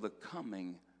until the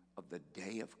coming of the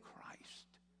day of Christ.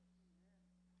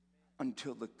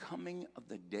 Until the coming of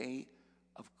the day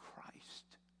of Christ.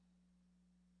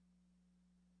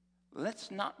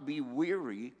 Let's not be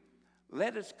weary.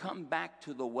 Let us come back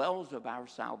to the wells of our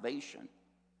salvation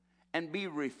and be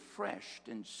refreshed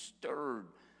and stirred,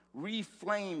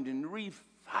 reflamed and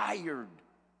refired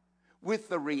with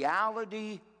the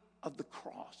reality of the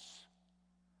cross.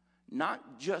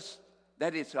 Not just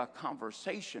that it's a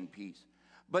conversation piece,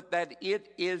 but that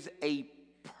it is a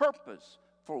purpose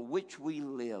for which we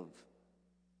live.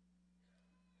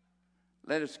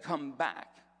 Let us come back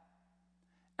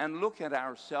and look at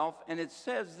ourselves, and it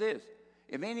says this,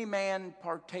 if any man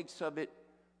partakes of it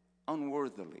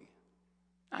unworthily.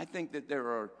 I think that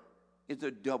is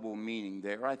a double meaning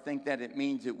there. I think that it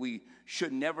means that we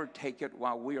should never take it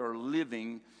while we are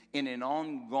living in an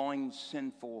ongoing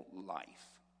sinful life.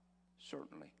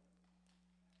 Certainly.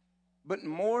 But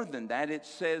more than that, it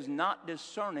says not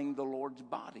discerning the Lord's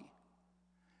body.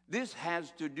 This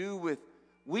has to do with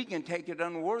we can take it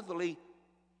unworthily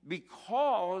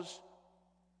because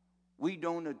we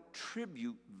don't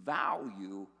attribute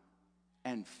value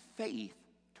and faith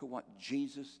to what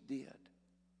Jesus did.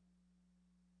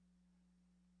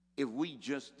 If we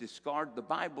just discard, the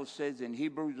Bible says in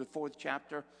Hebrews, the 4th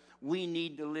chapter, we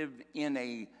need to live in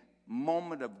a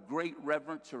moment of great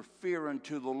reverence or fear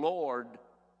unto the Lord,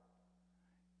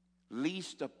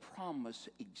 lest a promise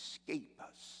escape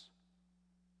us.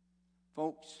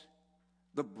 Folks,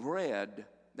 the bread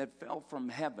that fell from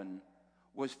heaven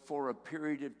was for a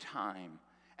period of time,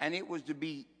 and it was to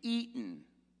be eaten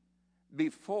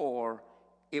before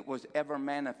it was ever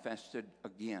manifested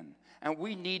again. And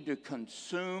we need to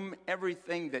consume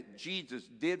everything that Jesus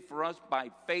did for us by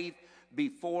faith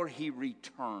before he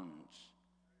returns.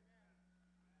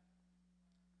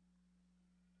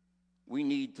 We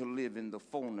need to live in the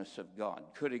fullness of God.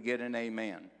 Could I get an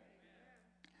amen?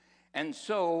 And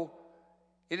so,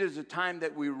 it is a time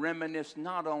that we reminisce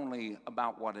not only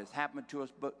about what has happened to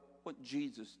us, but what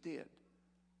Jesus did.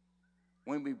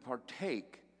 When we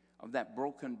partake of that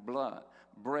broken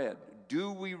bread,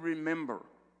 do we remember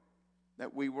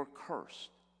that we were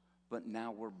cursed, but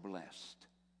now we're blessed?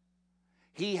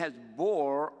 He has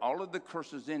bore all of the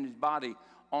curses in his body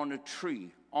on a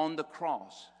tree, on the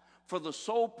cross, for the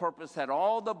sole purpose that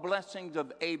all the blessings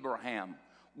of Abraham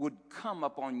would come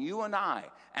upon you and I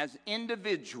as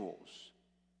individuals,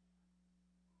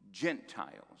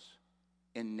 Gentiles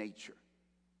in nature.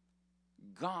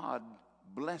 God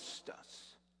blessed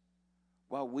us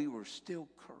while we were still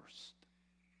cursed.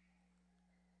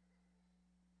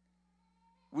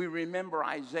 We remember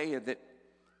Isaiah that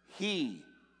he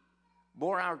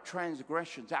bore our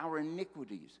transgressions, our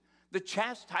iniquities. The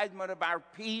chastisement of our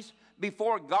peace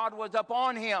before God was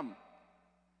upon him.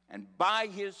 And by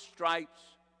his stripes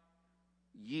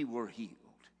ye were healed.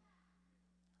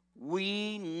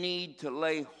 We need to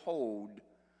lay hold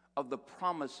of the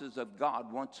promises of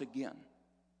God once again.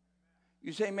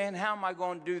 You say, man, how am I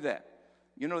going to do that?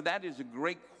 You know, that is a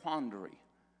great quandary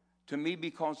to me,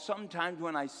 because sometimes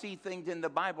when I see things in the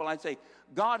Bible, I say,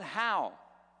 God, how?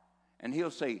 And he'll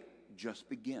say, just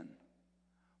begin.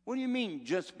 What do you mean,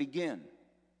 just begin?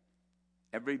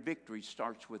 Every victory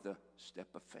starts with a step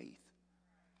of faith.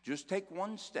 Just take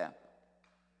one step.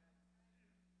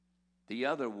 The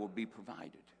other will be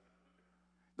provided.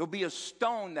 There'll be a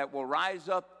stone that will rise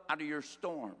up out of your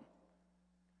storm.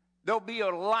 There'll be a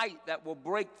light that will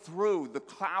break through the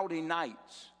cloudy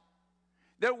nights.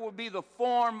 There will be the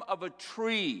form of a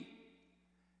tree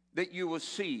that you will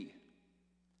see.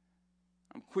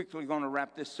 I'm quickly going to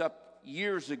wrap this up.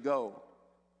 Years ago,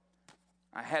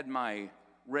 I had my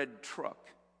red truck,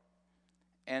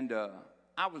 and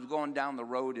I was going down the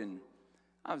road, and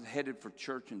I was headed for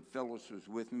church, and Phyllis was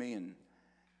with me,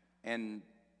 and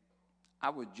I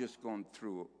was just going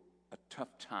through a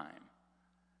tough time.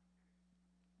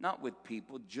 Not with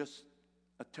people, just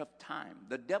a tough time.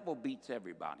 The devil beats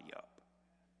everybody up.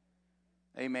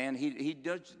 Amen. He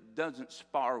doesn't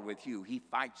spar with you. He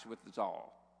fights with us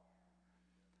all.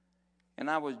 And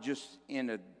I was just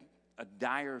in a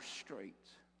dire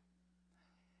straits.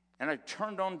 And I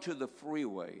turned onto the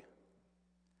freeway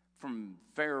from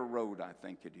Fair Road, I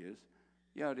think it is.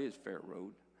 Yeah, it is Fair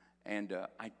Road. And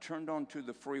I turned onto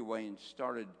the freeway and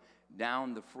started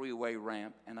down the freeway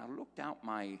ramp. And I looked out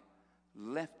my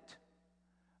left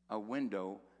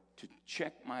window to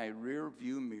check my rear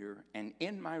view mirror, and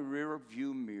in my rear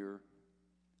view mirror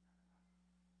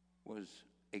was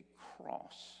a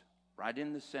cross right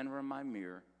in the center of my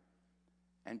mirror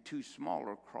and two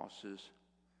smaller crosses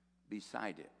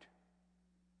beside it.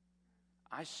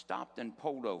 I stopped and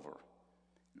pulled over.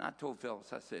 And I told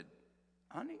Phyllis, I said,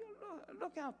 honey,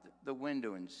 look out the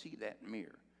window and see that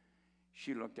mirror.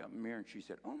 She looked out in the mirror and she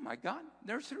said, oh my God,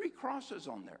 there's 3 crosses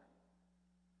on there.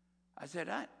 I said,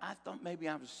 I thought maybe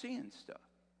I was seeing stuff.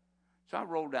 So I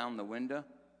rolled down the window,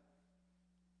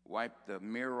 wiped the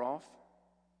mirror off.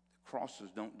 The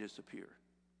crosses don't disappear.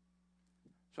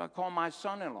 So I called my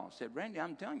son-in-law, said, Randy,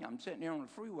 I'm telling you, I'm sitting here on the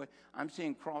freeway, I'm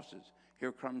seeing crosses.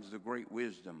 Here comes the great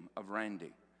wisdom of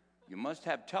Randy. You must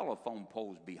have telephone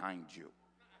poles behind you.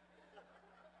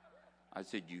 I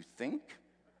said, you think?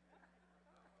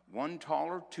 1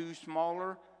 taller, 2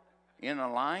 smaller, in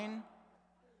a line?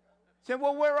 He said,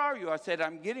 well, where are you? I said,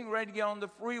 I'm getting ready to get on the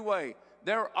freeway.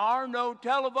 There are no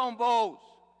telephone poles.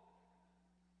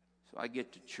 So I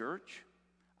get to church.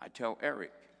 I tell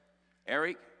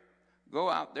Eric, go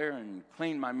out there and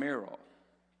clean my mirror off.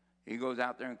 He goes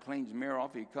out there and cleans the mirror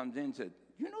off. He comes in and said,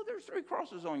 you know there's 3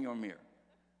 crosses on your mirror.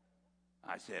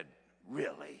 I said,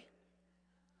 really?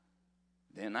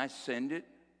 Then I send it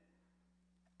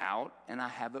out and I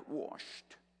have it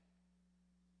washed.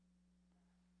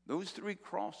 Those 3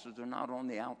 crosses are not on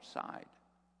the outside.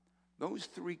 Those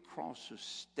 3 crosses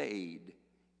stayed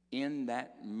in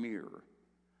that mirror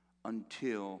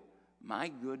until my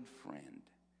good friend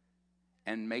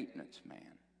and maintenance man,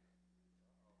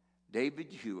 David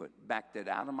Hewitt, backed it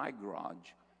out of my garage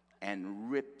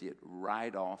and ripped it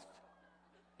right off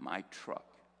my truck.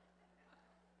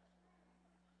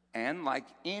 And like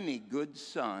any good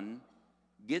son,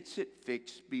 gets it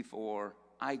fixed before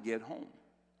I get home.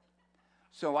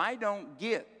 So I don't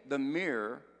get the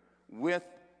mirror with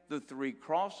the 3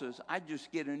 crosses. I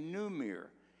just get a new mirror.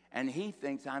 And he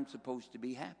thinks I'm supposed to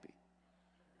be happy.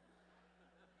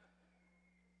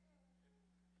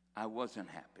 I wasn't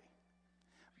happy.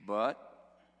 But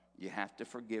you have to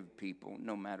forgive people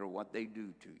no matter what they do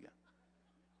to you.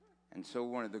 And so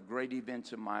one of the great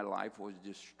events of my life was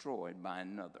destroyed by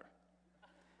another.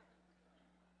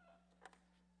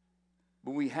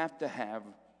 But we have to have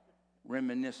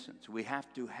reminiscence. We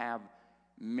have to have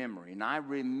memory. And I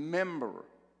remember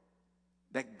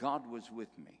that God was with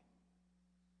me.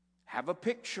 Have a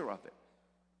picture of it.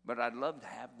 But I'd love to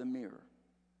have the mirror.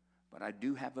 But I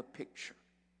do have a picture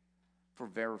for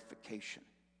verification.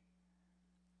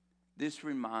 This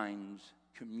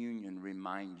communion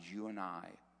reminds you and I,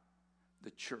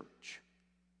 the church,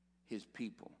 his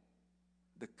people,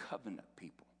 the covenant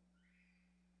people,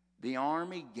 the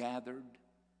army gathered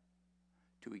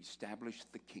to establish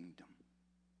the kingdom,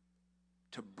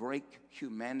 to break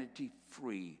humanity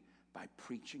free by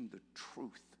preaching the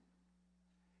truth.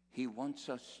 He wants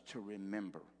us to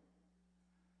remember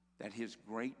that his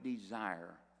great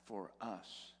desire for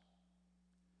us,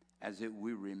 as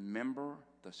we remember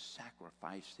the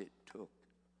sacrifice it took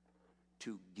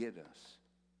to get us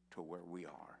to where we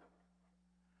are.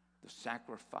 The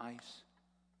sacrifice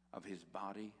of his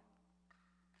body,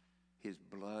 his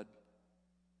blood,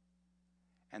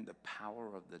 and the power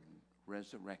of the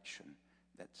resurrection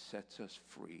that sets us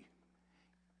free.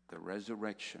 The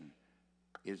resurrection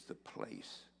is the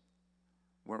place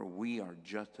where we are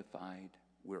justified,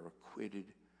 we're acquitted,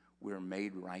 we're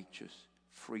made righteous,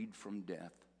 freed from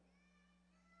death,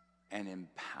 and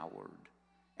empowered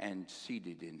and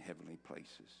seated in heavenly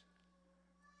places.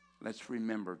 Let's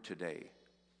remember today.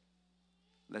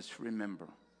 Let's remember.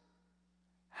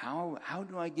 How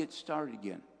do I get started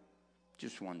again?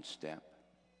 Just one step.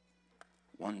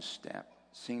 One step.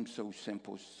 Seems so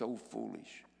simple, so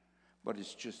foolish. But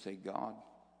it's just say, God,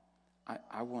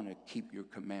 I want to keep your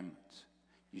commandments.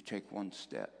 You take one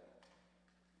step.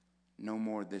 No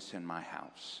more of this in my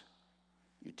house.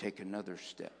 You take another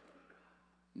step.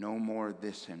 No more of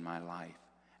this in my life.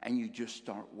 And you just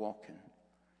start walking.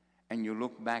 And you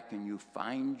look back and you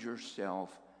find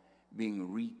yourself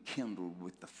being rekindled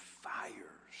with the fires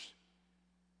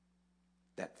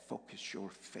that focus your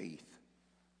faith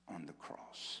on the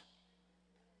cross.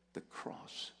 The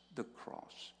cross, the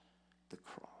cross, the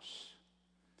cross.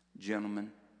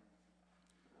 Gentlemen,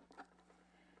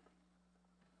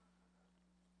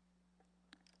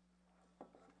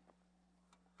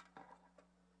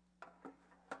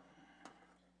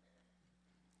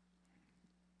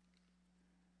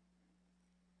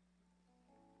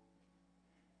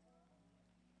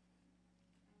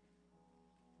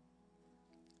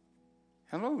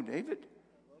 hello, David.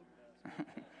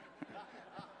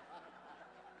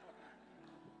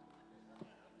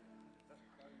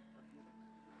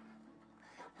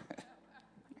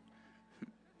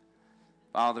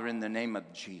 Father, in the name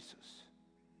of Jesus,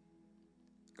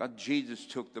 God, Jesus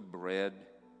took the bread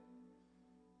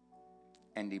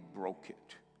and he broke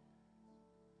it.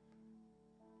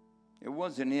 It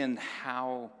wasn't in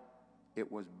how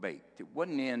it was baked. It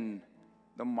wasn't in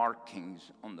the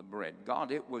markings on the bread.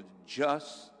 God, it was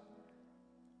just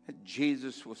that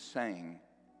Jesus was saying,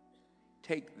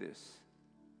 take this,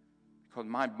 because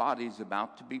my body's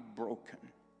about to be broken.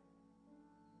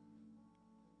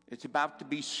 It's about to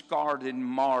be scarred and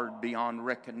marred beyond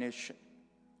recognition.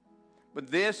 But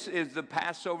this is the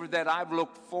Passover that I've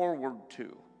looked forward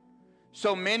to.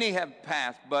 So many have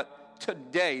passed, but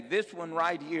today, this one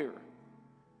right here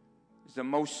is the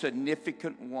most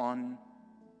significant one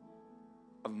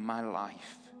of my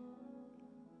life.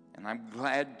 And I'm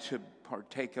glad to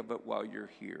partake of it while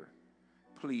you're here.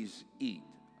 Please eat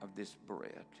of this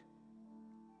bread.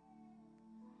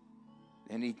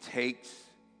 Then he takes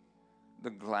the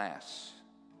glass.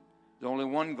 There's only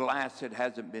one glass that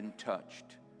hasn't been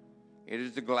touched. It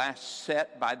is the glass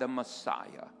set by the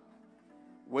Messiah,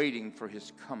 waiting for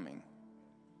his coming.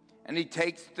 And he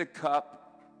takes the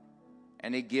cup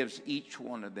and he gives each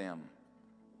one of them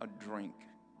a drink.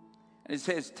 And it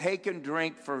says, take and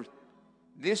drink, for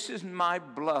this is my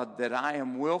blood that I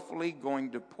am willfully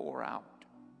going to pour out.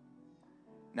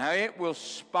 Now it will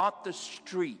spot the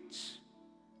streets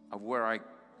of where I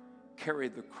carry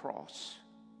the cross.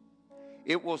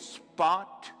 It will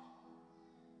spot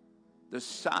the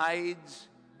sides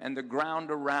and the ground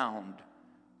around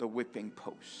the whipping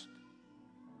post.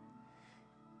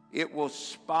 It will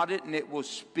spot it, and it will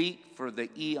speak for the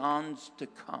eons to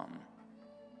come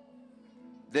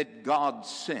that God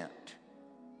sent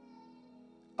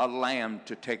a lamb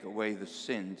to take away the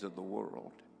sins of the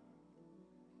world.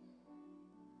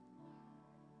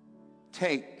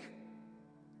 Take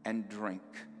and drink.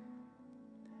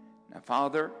 Now,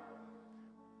 Father,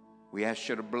 we ask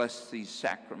you to bless these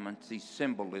sacraments, these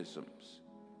symbolisms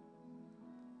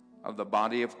of the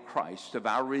body of Christ, of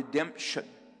our redemption,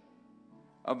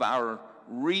 of our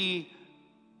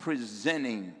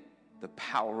representing the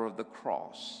power of the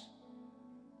cross.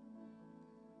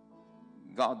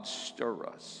 God, stir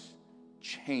us,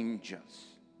 change us.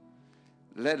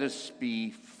 Let us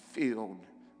be filled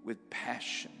with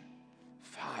passion,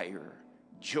 fire,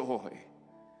 joy.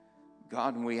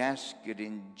 God, and we ask it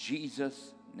in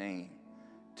Jesus' name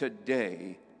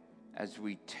today as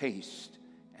we taste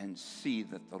and see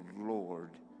that the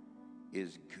Lord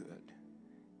is good.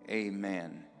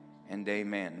 Amen and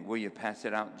amen. Will you pass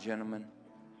it out, gentlemen?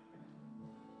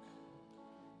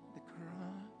 The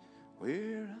cross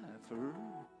where I've heard.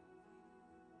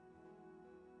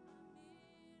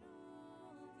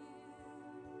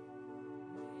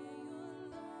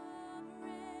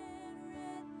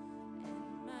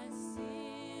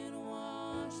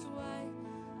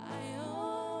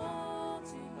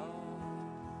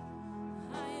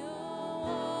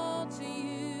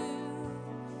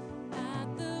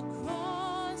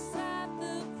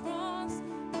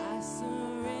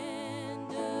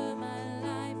 Surrender my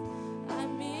life.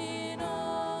 I'm in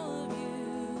awe of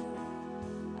you.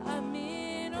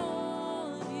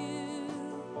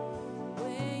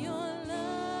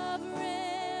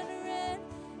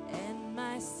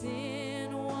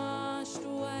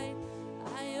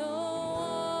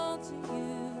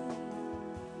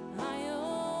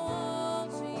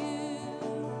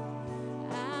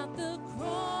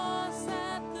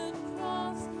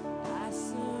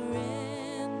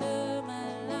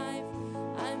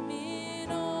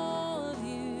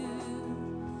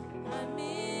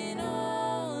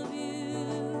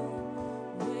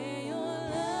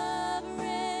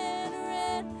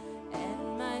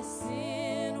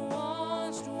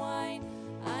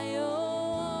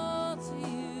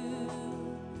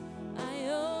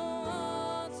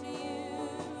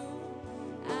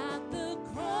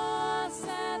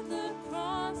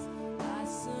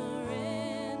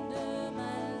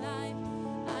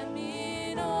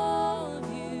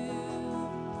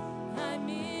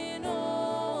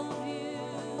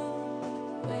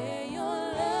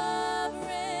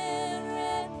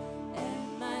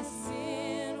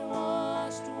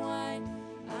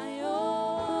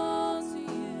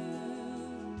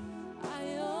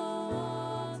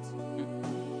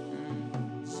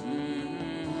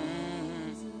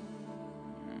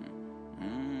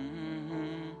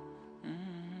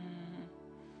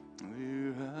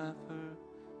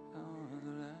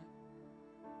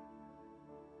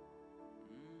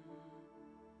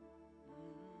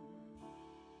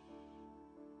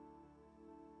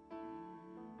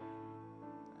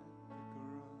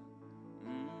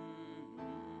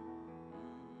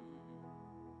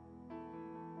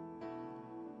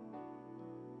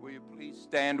 Will you please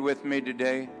stand with me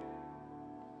today?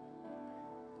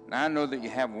 Now, I know that you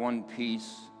have one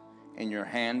piece in your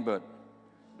hand, but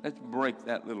let's break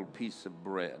that little piece of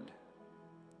bread.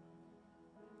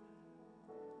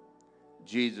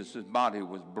 Jesus' body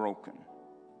was broken.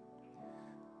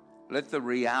 Let the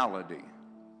reality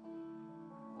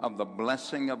of the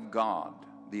blessing of God,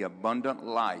 the abundant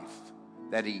life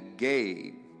that He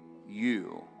gave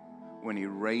you when He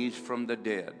raised from the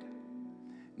dead,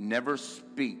 never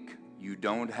speak you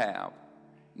don't have.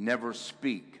 Never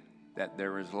speak that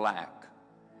there is lack.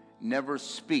 Never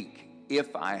speak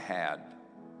if I had,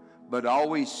 but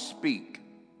always speak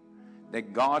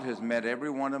that God has met every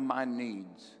one of my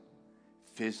needs,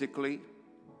 physically,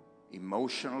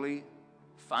 emotionally,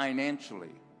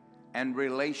 financially, and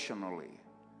relationally.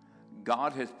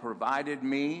 God has provided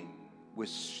me with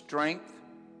strength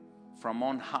from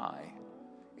on high.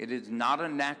 It is not a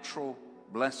natural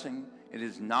blessing. It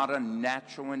is not a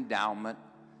natural endowment.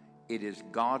 It is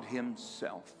God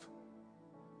Himself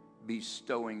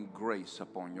bestowing grace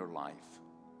upon your life.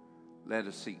 Let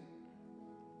us eat.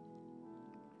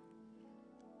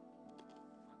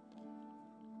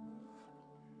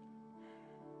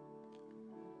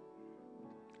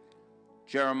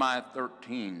 Jeremiah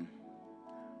 13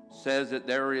 says that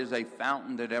there is a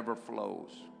fountain that ever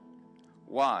flows.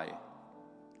 Why?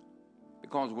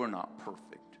 Because we're not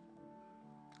perfect.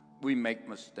 We make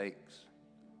mistakes.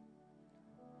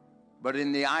 But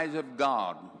in the eyes of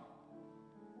God,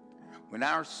 when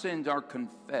our sins are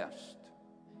confessed,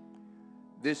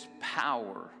 this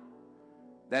power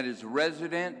that is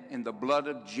resident in the blood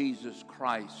of Jesus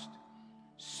Christ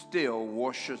still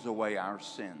washes away our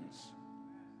sins.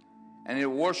 And it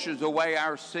washes away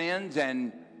our sins,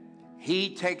 and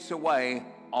He takes away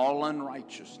all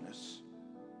unrighteousness.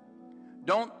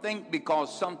 Don't think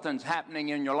because something's happening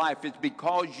in your life, it's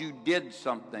because you did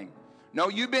something. No,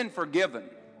 you've been forgiven,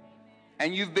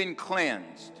 and you've been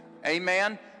cleansed.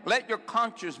 Amen? Let your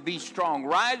conscience be strong.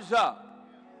 Rise up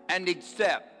and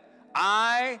accept.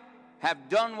 I have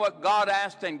done what God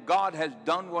asked, and God has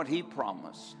done what He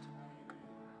promised.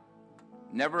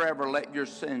 Never ever let your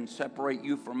sin separate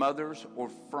you from others or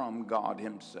from God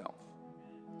Himself.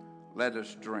 Let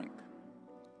us drink.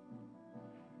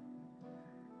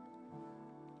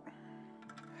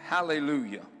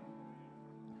 Hallelujah.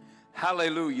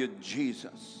 Hallelujah,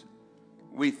 Jesus.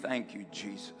 We thank you,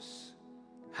 Jesus.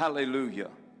 Hallelujah.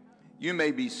 You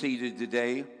may be seated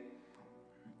today.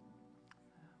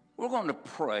 We're going to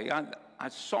pray. I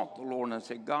sought the Lord and I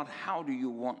said, God, how do you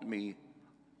want me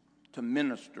to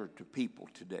minister to people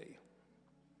today?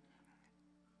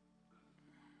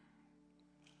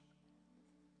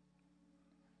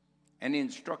 And He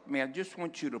instructed me, I just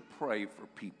want you to pray for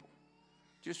people.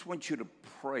 Just want you to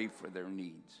pray for their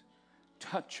needs.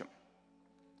 Touch them.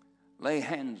 Lay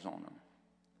hands on them.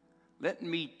 Let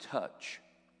me touch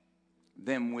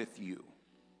them with you.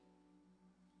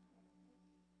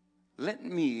 Let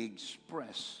me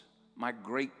express my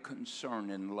great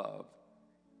concern and love,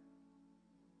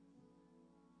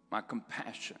 my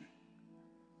compassion,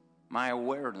 my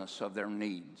awareness of their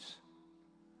needs.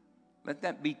 Let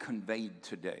that be conveyed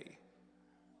today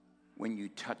when you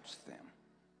touch them.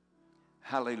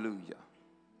 Hallelujah.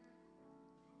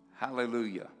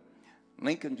 Hallelujah.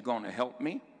 Lincoln's going to help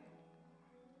me.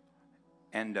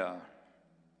 And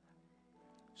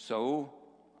so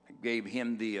I gave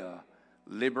him the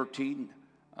liberty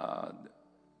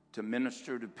to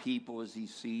minister to people as he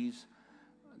sees.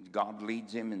 God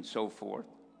leads him and so forth.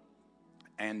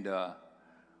 And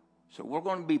so we're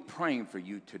going to be praying for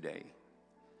you today.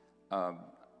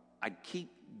 I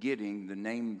keep getting the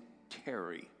name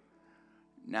Terry.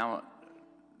 Now, it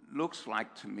looks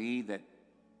like to me that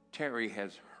Terry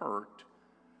has hurt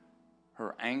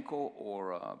her ankle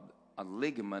or a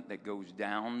ligament that goes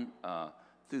down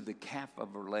through the calf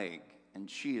of her leg. And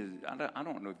she is, I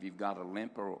don't know if you've got a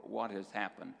limp or what has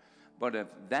happened, but if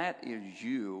that is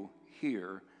you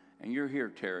here, and you're here,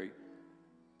 Terry,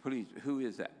 please, who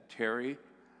is that? Terry,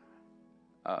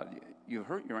 you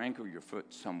hurt your ankle or your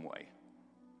foot some way.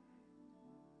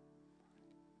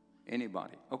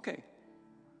 Anybody? Okay.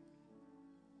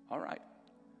 All right.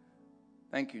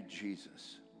 Thank you,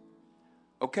 Jesus.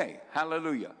 Okay,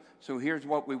 hallelujah. So here's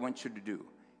what we want you to do.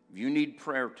 If you need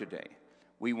prayer today,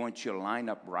 we want you to line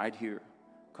up right here,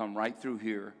 come right through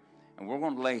here, and we're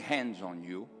going to lay hands on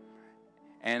you.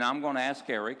 And I'm going to ask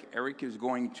Eric. Eric is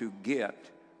going to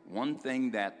get one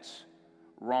thing that's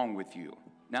wrong with you.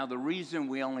 Now, the reason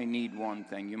we only need one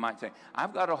thing, you might say,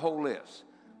 I've got a whole list.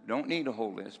 Don't need a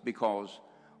whole list, because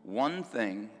one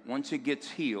thing, once it gets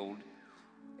healed,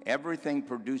 everything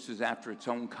produces after its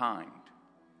own kind.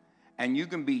 And you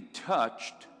can be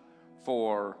touched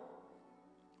for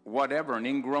whatever, an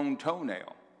ingrown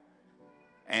toenail,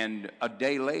 and a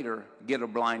day later get a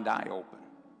blind eye open,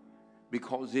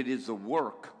 because it is the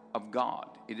work of God.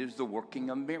 It is the working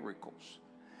of miracles.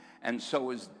 And so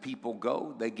as people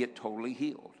go, they get totally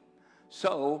healed.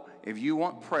 So if you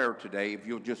want prayer today, if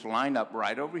you'll just line up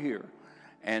right over here,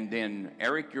 and then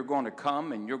Eric, you're going to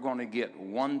come and you're going to get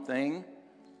one thing.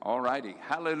 All righty.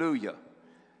 Hallelujah.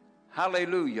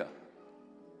 Hallelujah.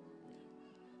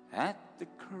 At the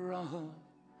cross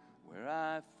where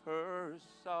I first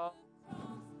saw.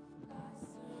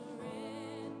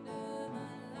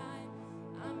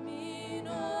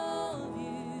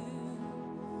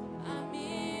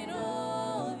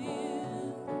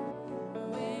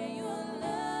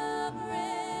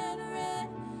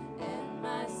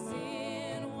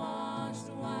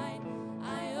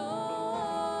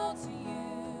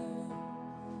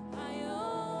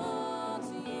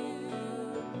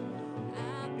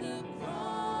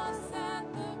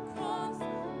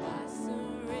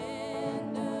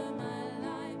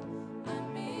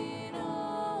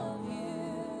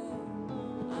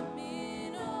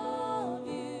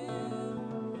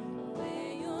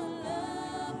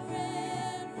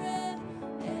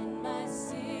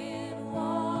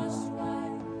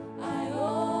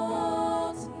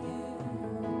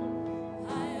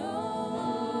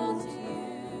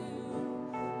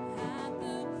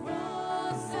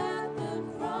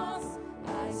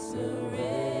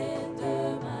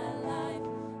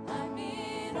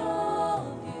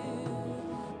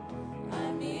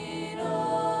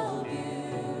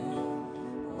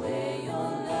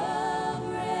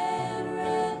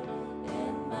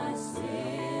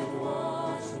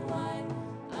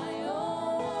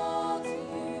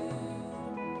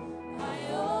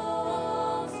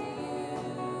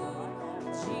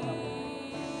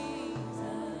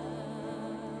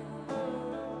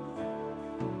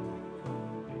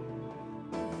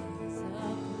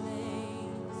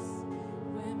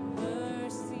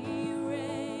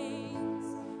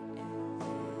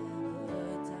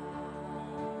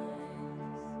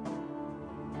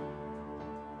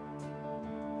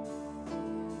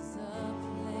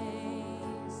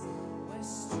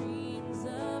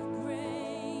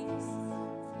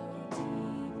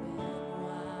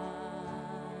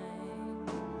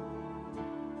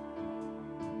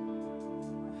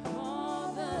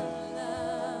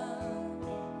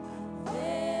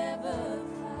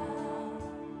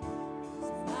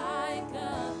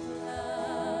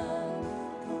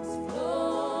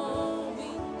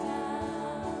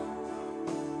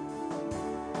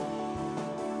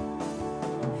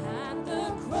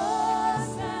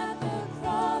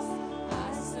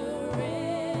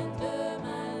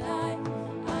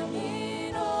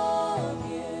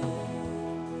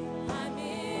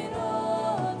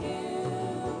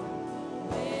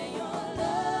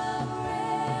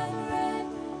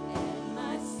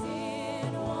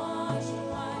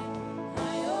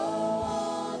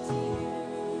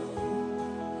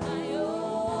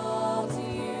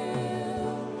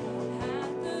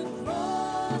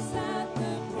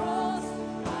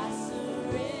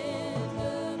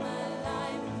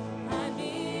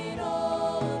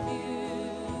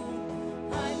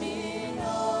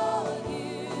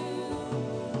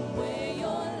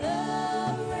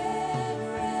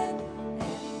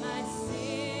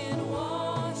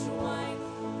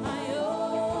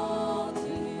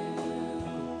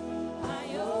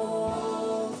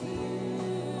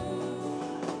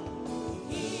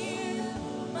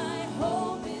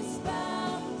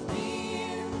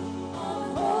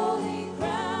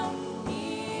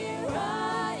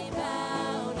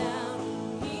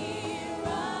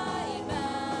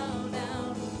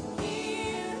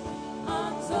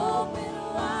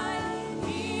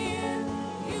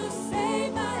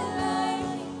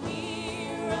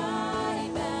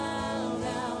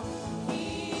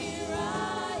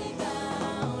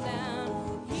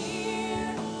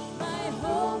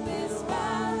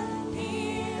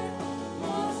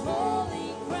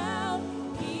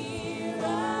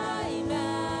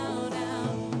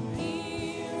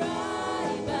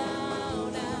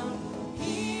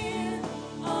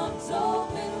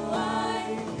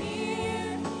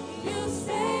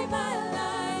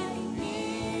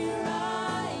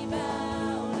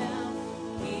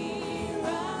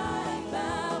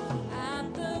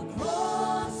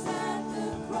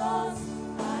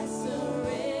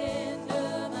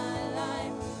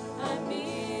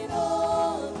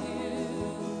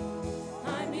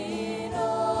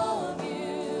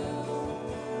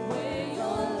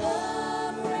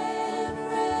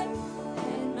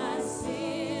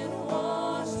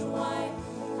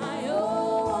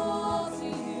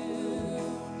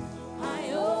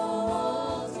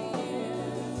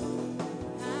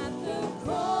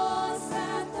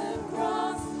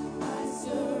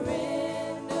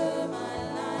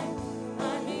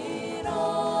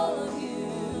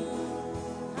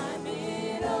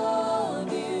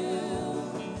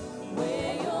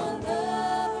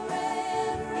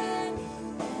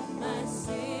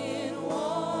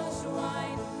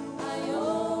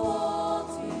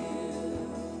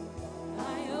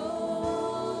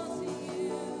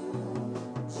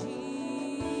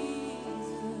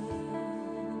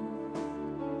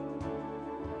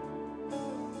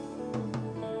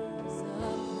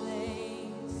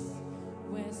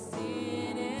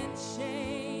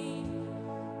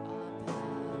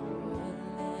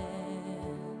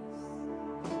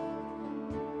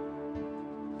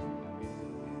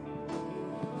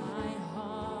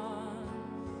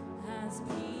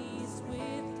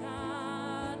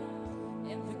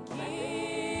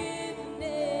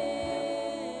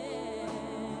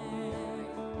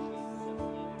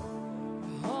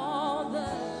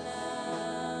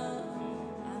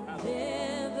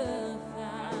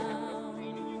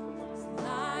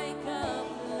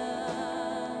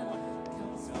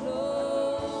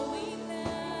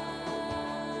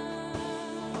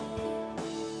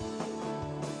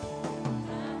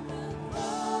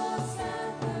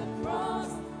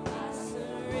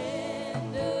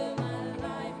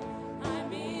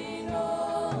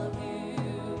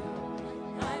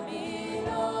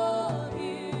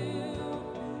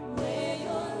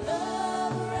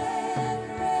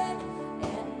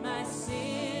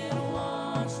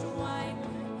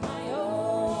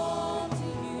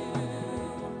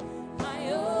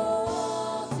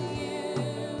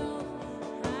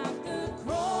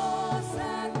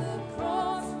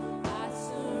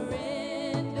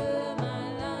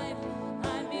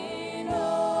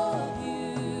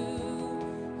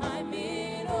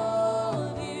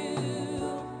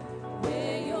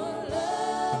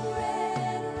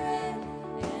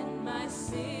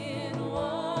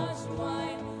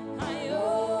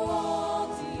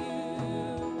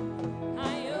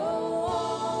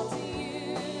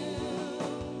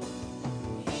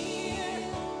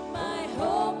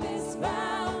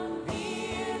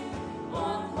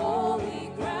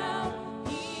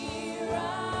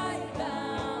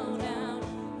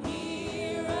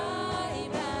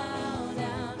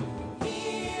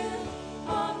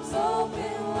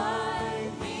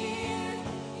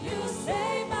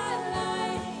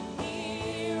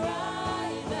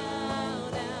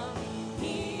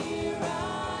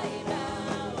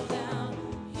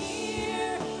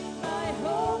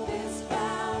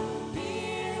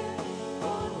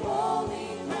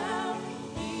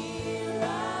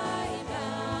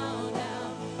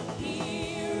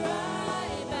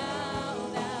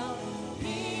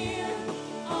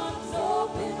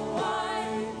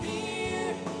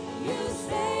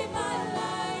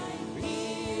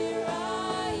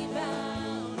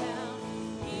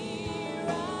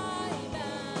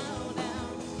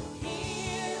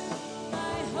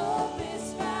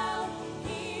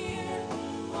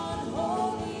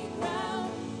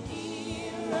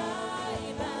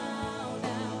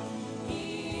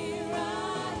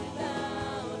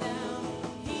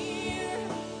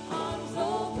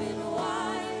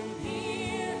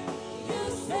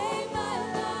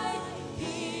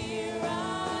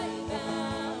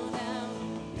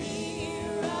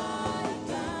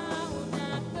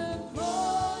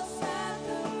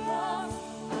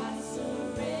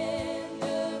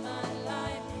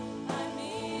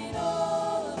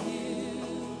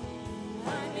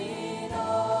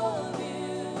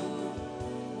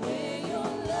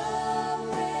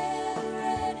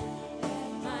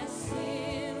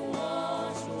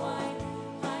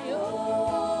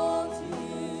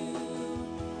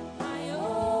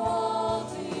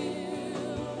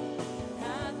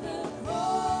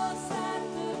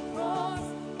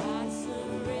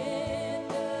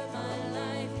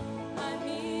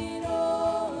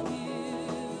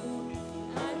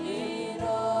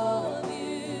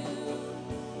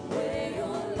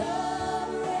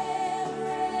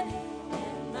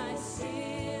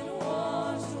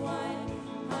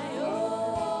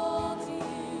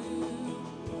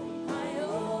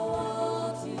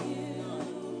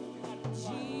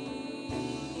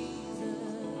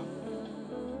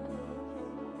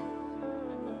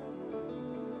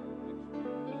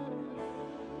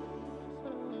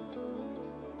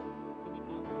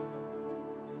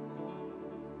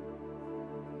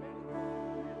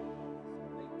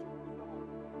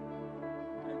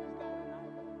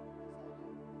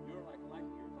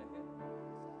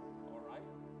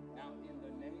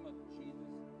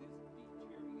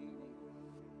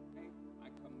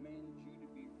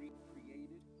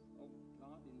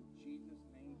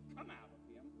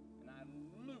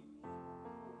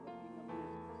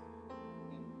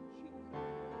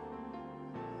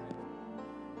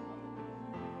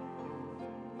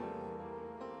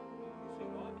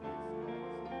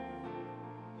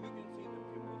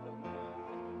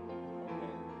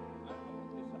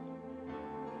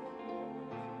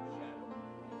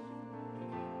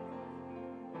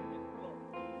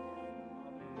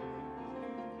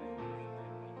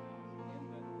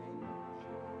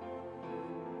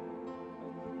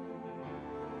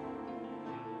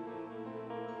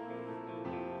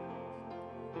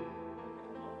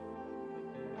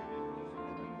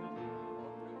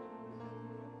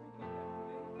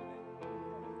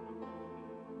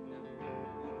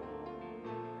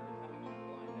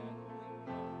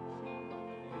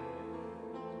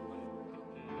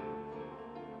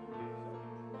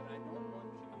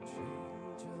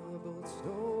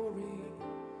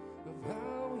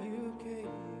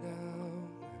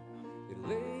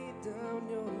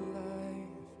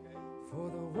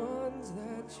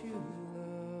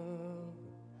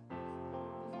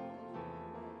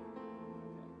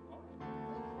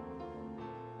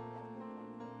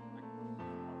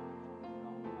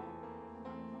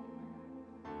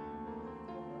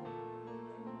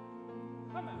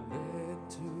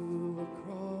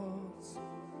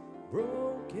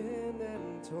 broken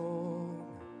and torn.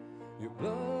 Your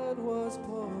blood was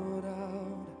poured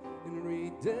out, and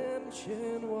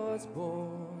redemption was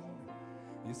born.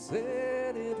 You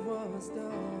said it was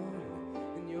done,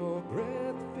 and your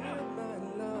breath filled my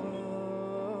lungs.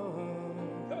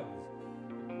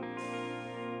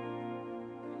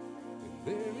 And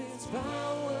there is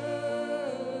power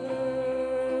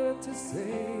to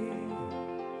save.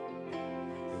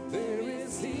 There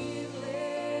is healing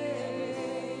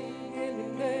in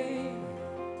your name,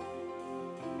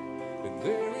 and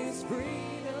there is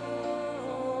freedom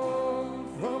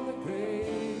from the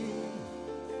grave.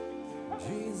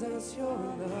 Jesus, your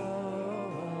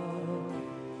love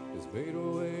has made a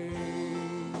way.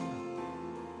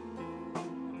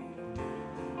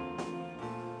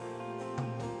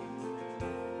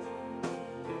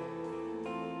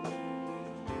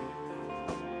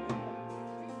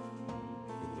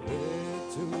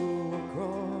 To a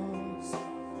cross,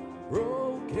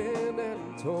 broken and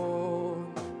torn.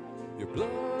 Your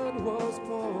blood was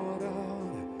poured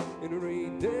out, and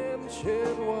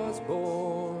redemption was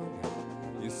born.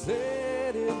 You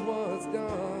said it was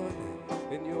done,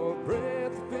 and your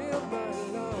breath filled my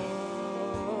lungs.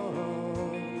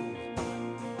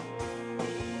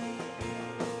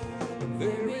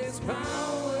 There is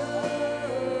power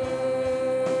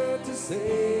to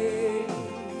save.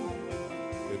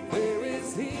 There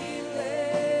is healing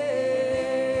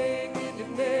in your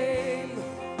name,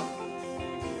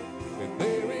 and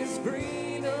there is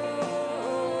freedom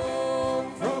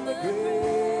from the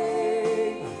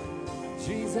grave.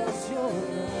 Jesus, your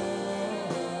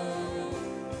love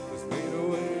has made a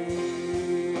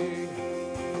way,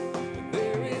 and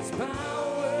there is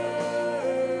power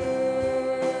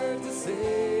to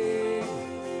save,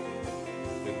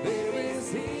 and there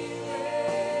is healing.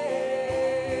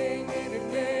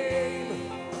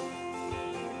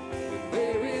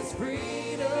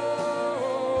 Freedom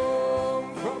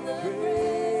from the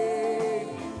grave.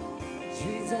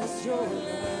 Jesus, your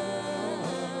love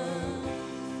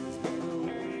has made a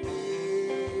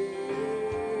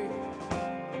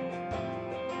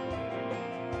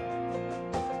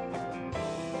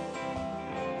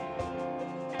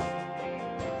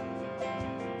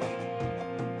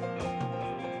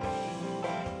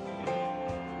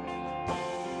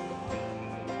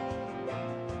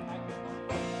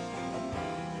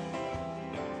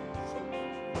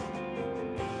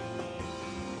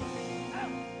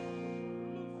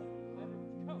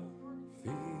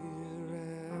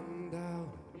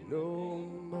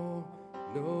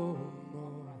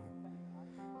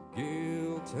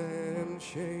and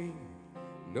shame,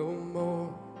 no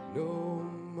more, no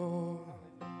more.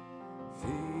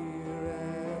 Fear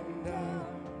and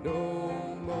doubt, no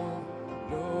more,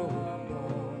 no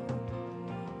more.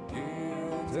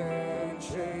 Guilt and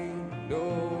shame, no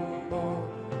more,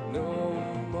 no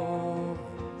more.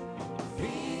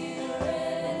 Fear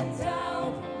and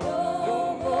doubt, no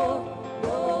more,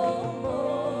 no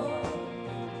more.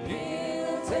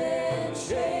 Guilt and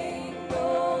shame,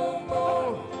 no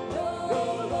more.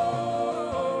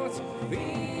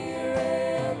 Fear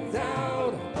and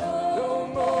doubt, no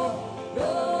more,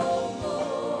 no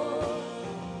more.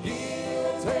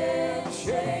 Guilt and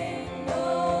shame, no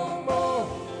more,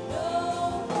 no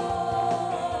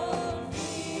more.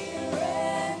 Fear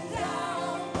and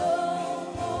doubt, no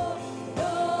more,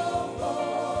 no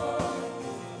more.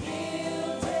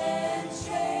 Guilt and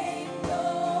shame, no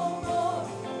more,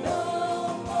 no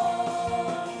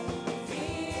more.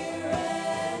 Fear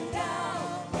and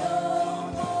doubt, no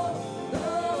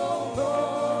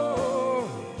more.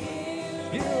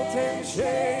 Guilt and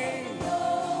shame, no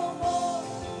more,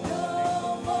 no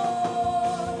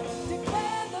more.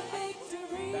 Declare the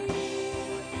victory.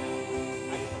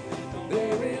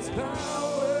 There is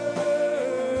power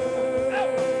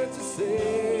to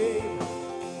save.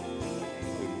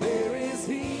 There is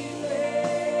healing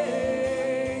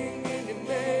in your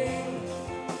name.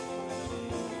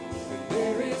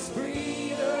 There is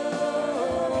freedom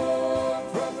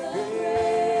from the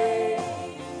grave.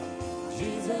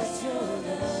 Jesus, your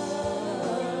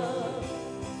love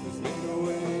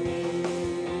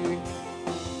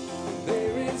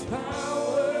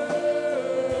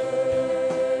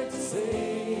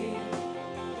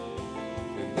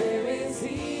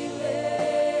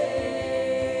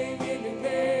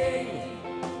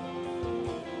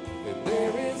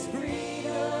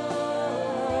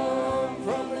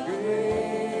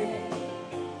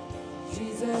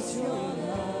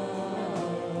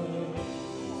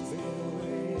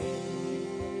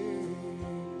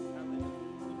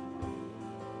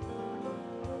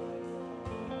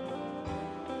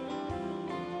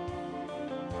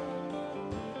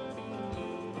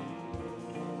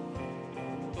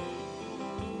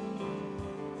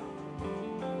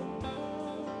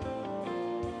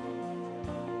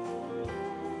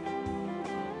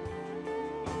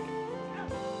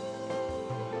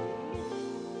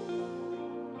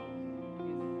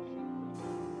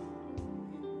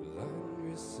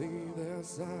receive their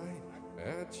sight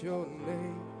at your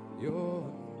name,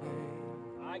 your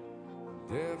name.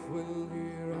 Deaf will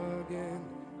hear again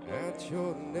at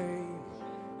your name,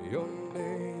 your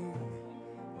name.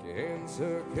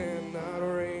 Cancer cannot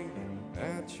reign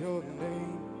at your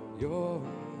name, your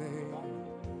name.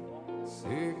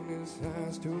 Sickness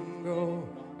has to go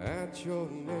at your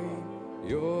name,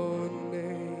 your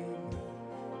name.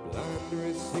 Blind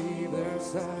receive their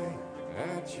sight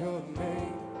at your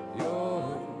name,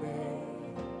 your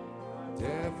name.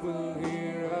 Deaf will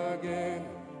hear again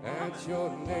at your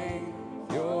name,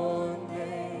 your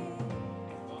name.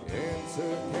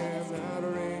 Cancer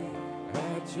cannot reign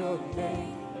at your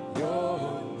name,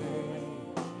 your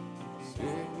name.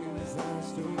 Sickness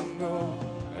has to go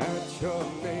at your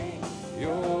name,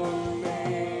 your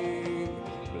name.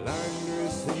 Blind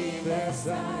receive their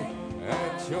sight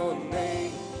at your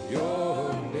name,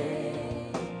 your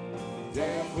name.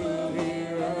 Deaf will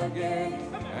hear again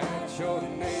at your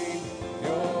name,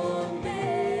 your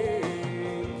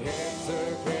name.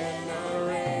 Cancer cannot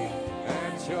reign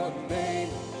at your name,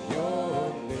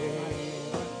 your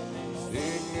name.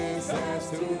 Sickness has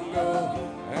to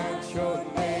go at your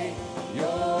name,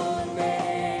 your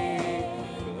name.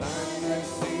 Blind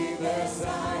receive their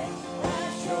sight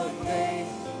at your name,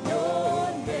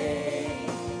 your name.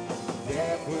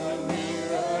 Deaf will hear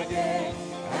again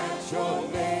at your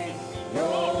name,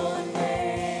 your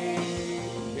name.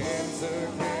 Cancer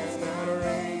cannot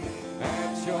reign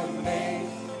at your name,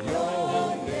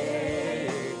 your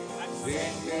name.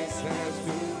 Sickness has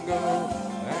to go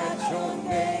at your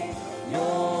name,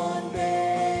 your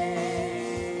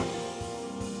name.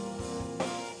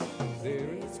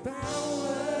 There is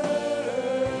power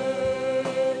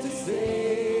to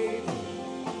save.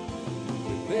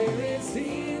 There is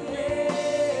healing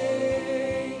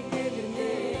in your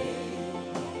name.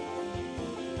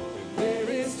 There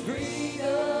is freedom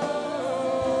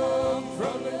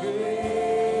from the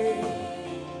grave.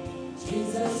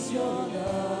 Jesus, your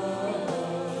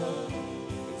love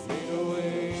has made a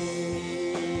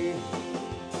way.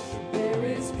 There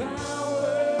is power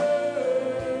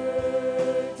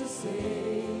to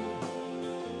save.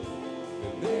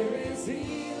 There is healing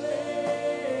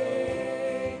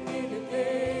in your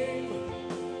name.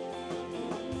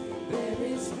 There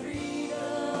is freedom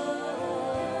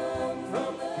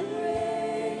from the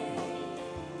grave.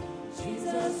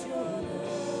 Jesus, your love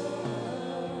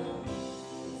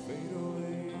fade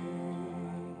away.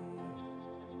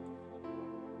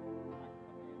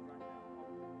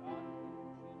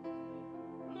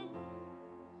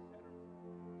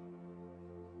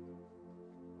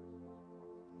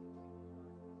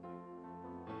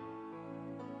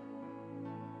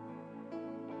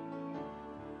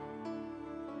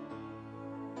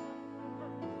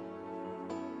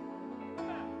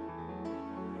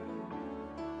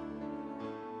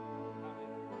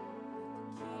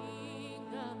 King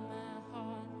of my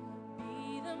heart,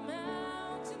 be the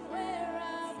mountain where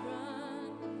I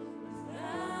run, the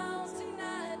fountain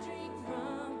I drink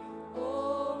from.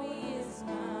 Oh, He is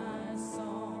my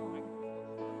song.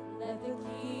 Let the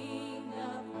King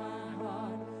of my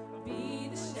heart be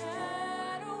the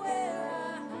shadow where I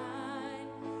hide,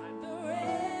 the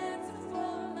ransom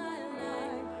for my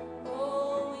life.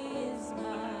 Oh, He is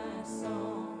my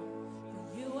song.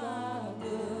 For You are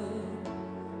good.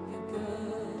 You're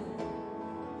good.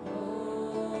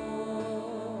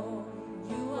 Oh,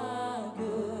 You are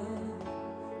good.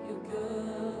 You're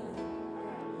good.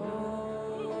 Oh,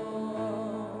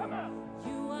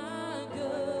 You are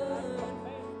good.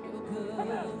 You're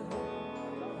good.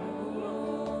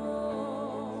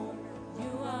 Oh,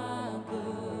 You are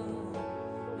good.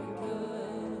 You're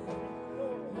good.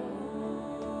 Oh.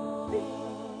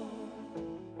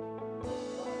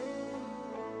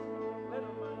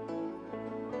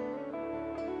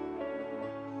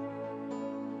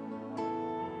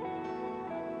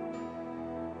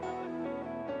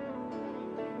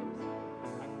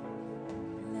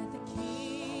 Let the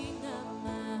King of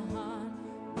my heart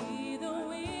be the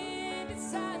wind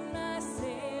inside my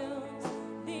sails,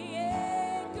 the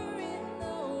anchor in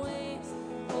the waves.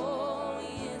 Oh,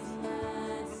 He is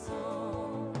my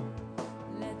soul.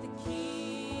 Let the King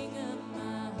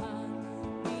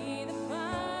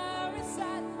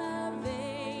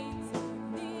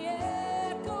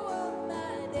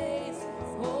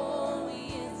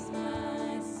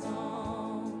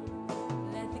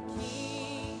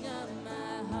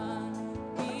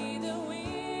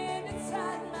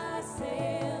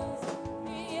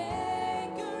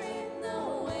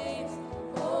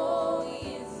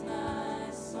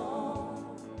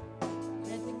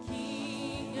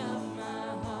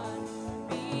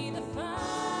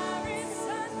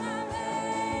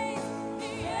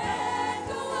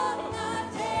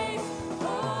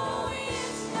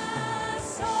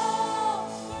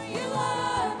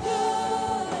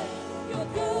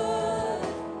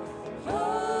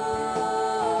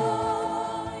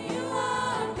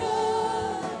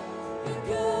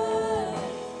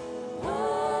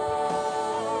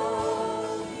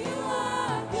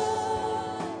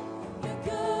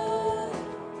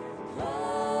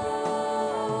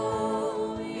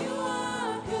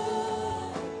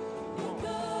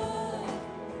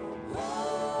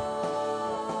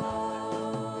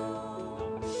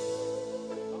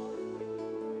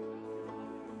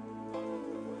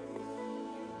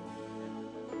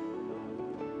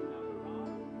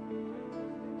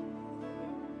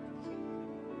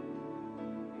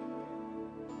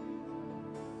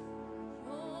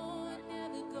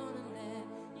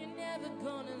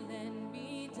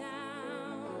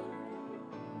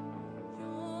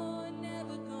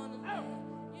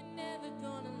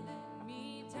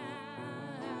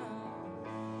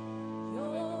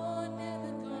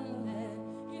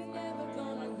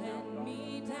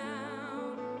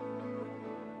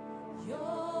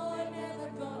You're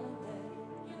never gonna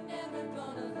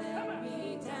let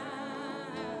me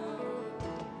down.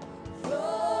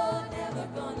 You're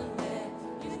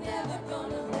never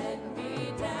gonna let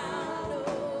me down.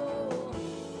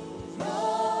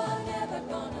 Oh, you're never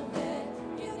gonna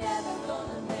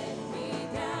let me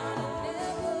down.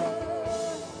 Never.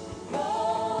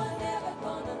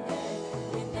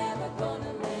 You're never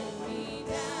gonna let me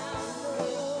down.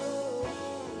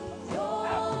 Oh,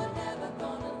 you're never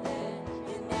gonna let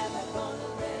me down.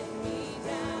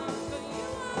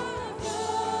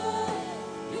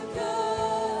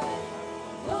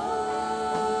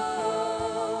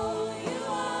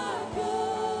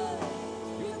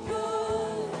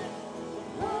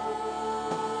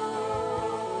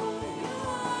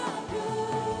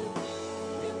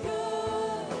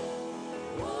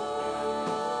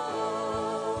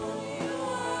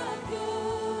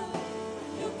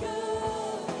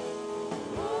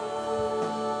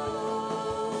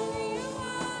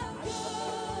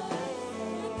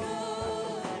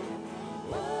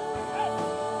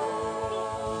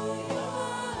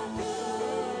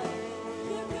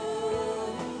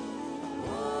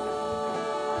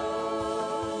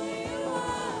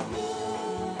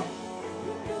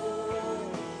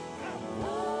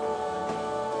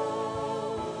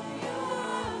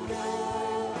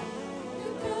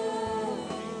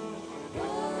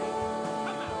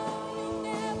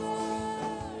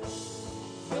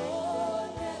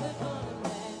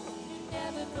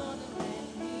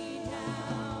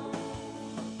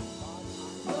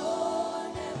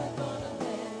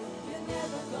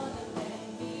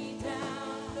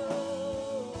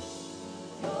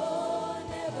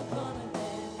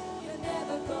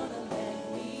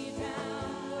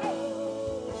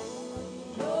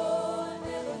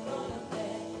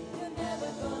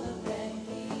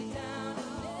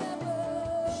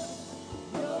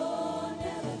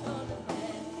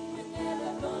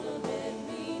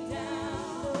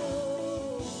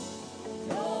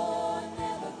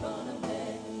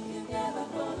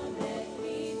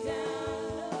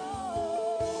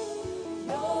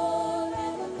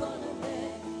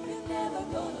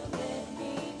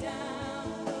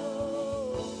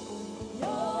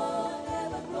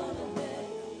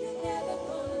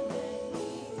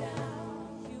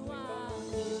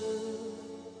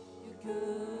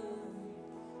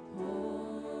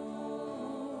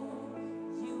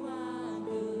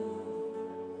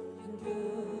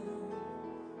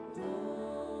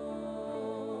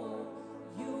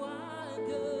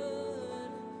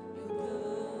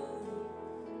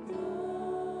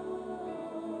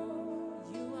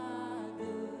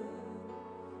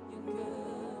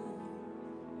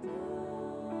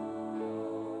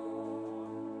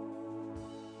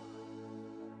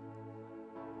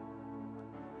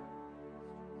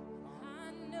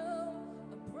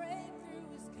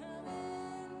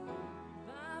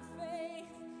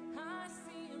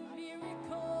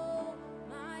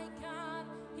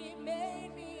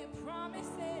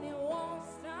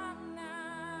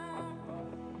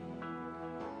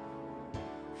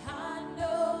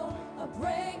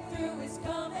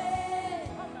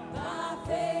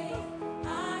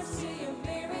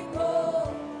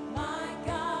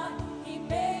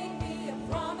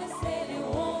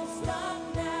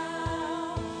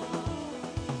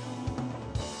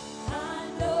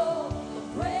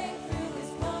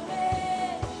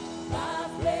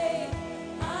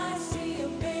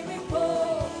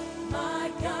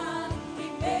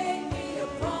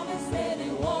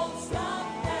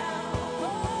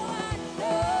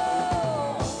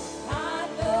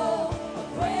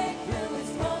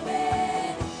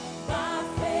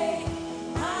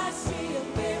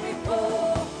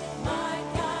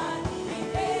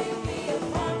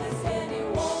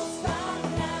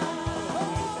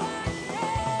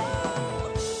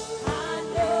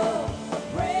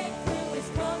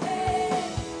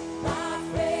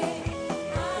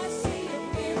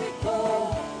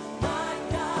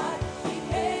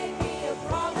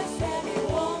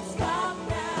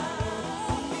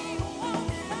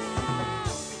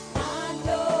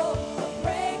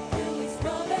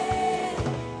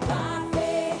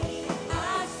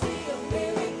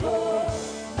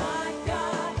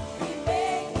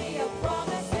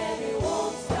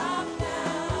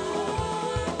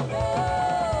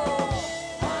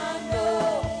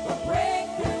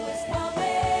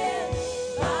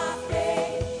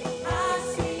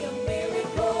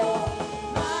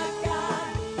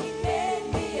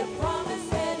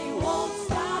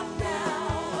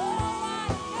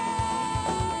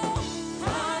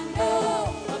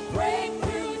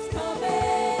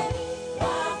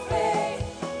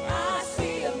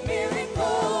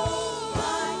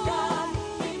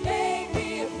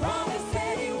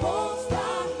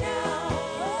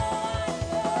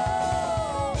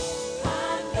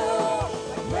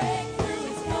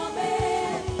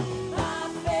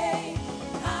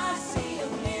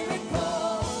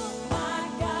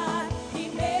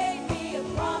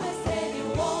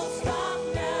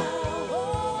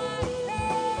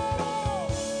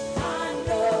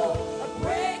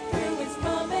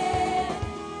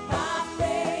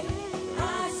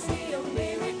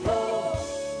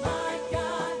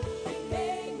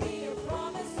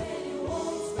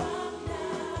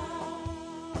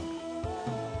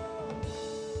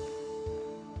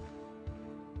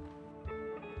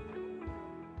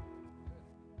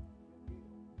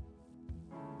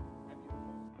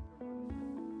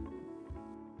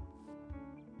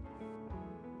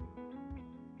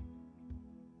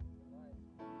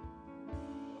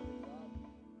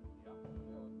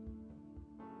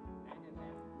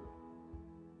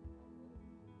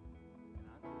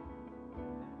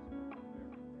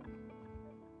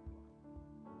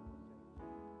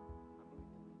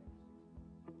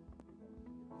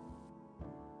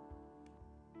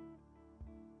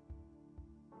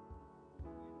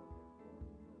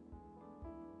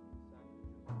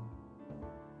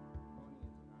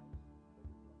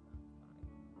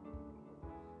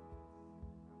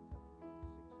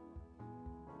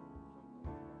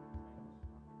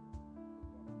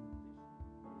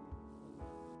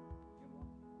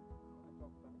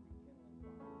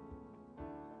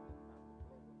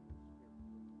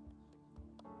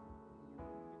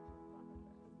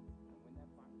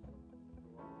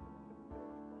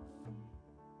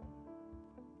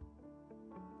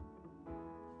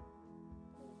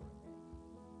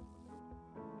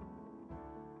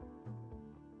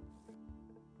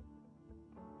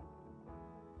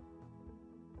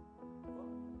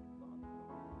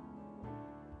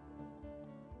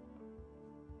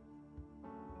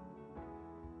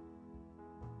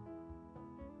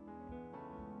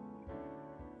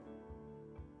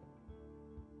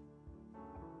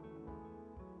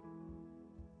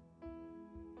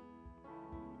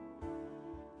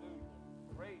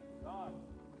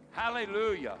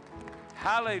 Hallelujah.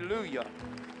 Hallelujah.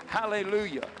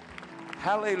 Hallelujah.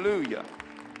 Hallelujah.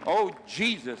 Oh,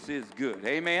 Jesus is good.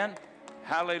 Amen.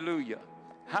 Hallelujah.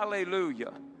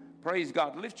 Hallelujah. Praise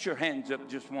God. Lift your hands up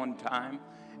just one time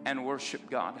and worship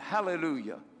God.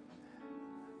 Hallelujah.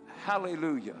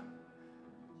 Hallelujah.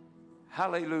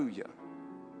 Hallelujah.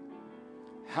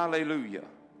 Hallelujah.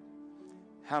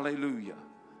 Hallelujah.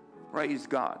 Praise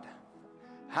God.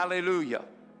 Hallelujah.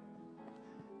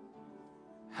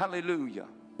 Hallelujah.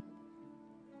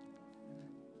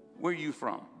 Where are you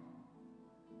from?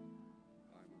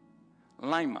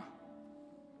 Lima.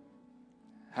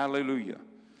 Hallelujah.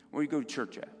 Where you go to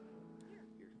church at?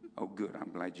 Oh, good.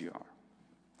 I'm glad you are.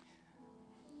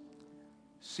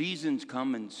 Seasons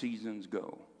come and seasons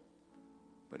go,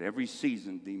 but every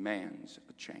season demands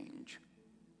a change.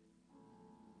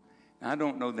 Now, I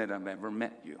don't know that I've ever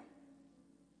met you,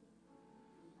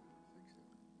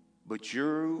 but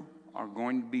you are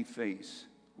going to be faced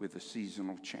with a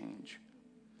seasonal change.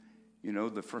 You know,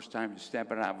 the first time you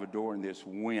step out of a door and this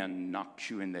wind knocks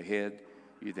you in the head,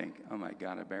 you think, oh my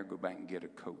God, I better go back and get a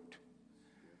coat.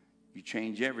 You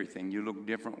change everything. You look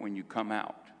different when you come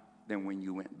out than when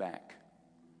you went back.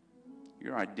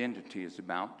 Your identity is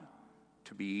about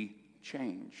to be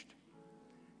changed.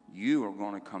 You are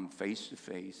going to come face to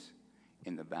face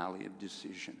in the valley of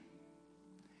decision.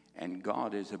 And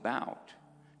God is about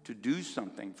to do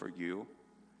something for you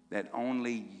that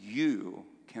only you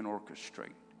can orchestrate.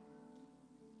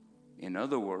 In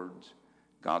other words,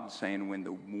 God's saying when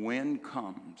the wind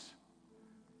comes,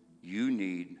 you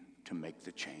need to make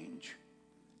the change.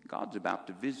 God's about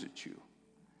to visit you.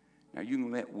 Now, you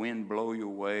can let wind blow you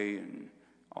away and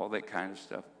all that kind of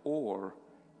stuff, or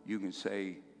you can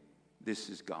say, this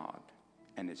is God,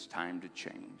 and it's time to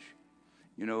change.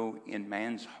 You know, in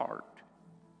man's heart,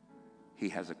 he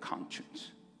has a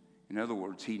conscience. In other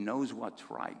words, he knows what's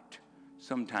right.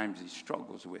 Sometimes he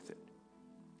struggles with it.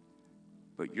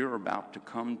 But you're about to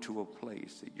come to a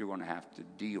place that you're going to have to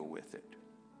deal with it,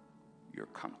 your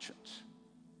conscience.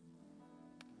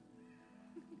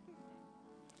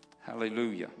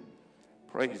 Hallelujah.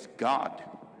 Praise God.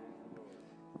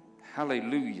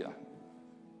 Hallelujah.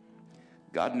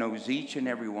 God knows each and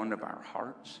every one of our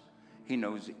hearts. He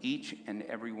knows each and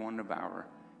every one of our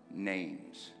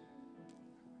names.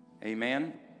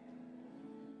 Amen.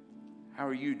 How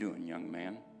are you doing, young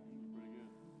man? Pretty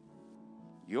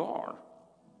good. You are.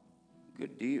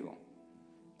 Good deal.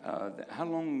 How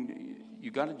long, you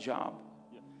got a job?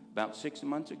 Yeah. About 6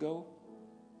 months ago?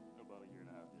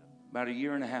 About a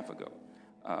year and a half, yeah.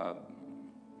 About a year and a half ago.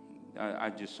 I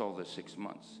just saw the 6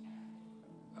 months.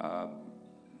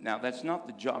 Now, that's not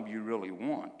the job you really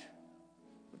want,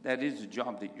 but that is a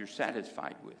job that you're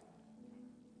satisfied with.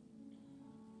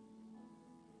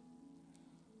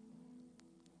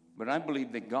 But I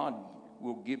believe that God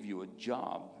will give you a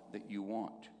job that you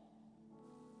want.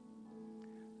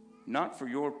 Not for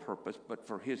your purpose, but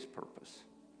for His purpose.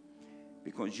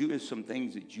 Because you have some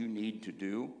things that you need to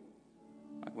do.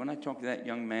 Like when I talk to that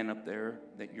young man up there,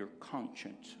 that your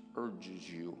conscience urges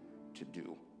you to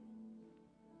do.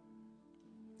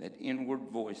 That inward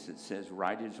voice that says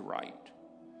right is right.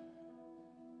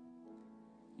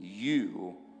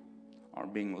 You are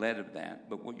being led of that.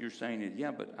 But what you're saying is,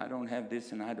 yeah, but I don't have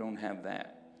this and I don't have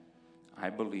that. I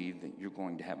believe that you're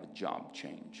going to have a job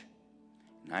change.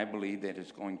 And I believe that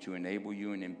it's going to enable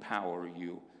you and empower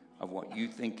you of what you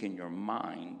think in your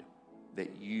mind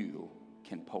that you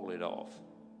can pull it off.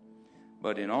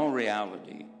 But in all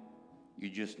reality, you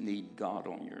just need God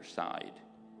on your side.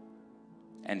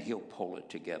 And He'll pull it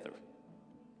together.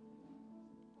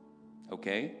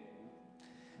 Okay?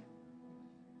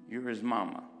 You're His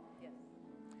mama. Yes.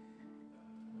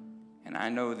 And I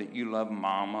know that you love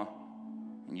mama.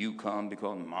 And you come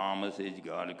because mama says you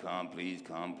got to come, please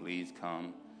come, please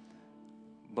come.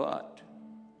 But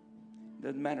it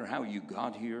doesn't matter how you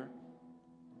got here.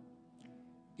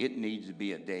 It needs to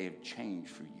be a day of change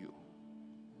for you.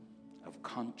 Of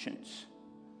conscience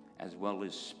as well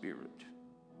as spirit.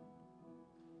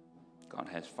 God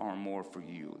has far more for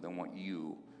you than what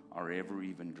you are ever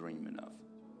even dreaming of.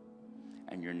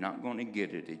 And you're not going to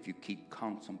get it if you keep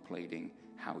contemplating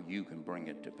how you can bring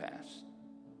it to pass.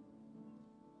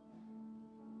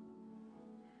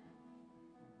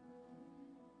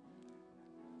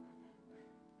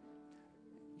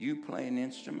 You play an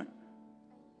instrument?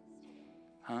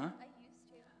 Huh? I used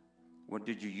to. What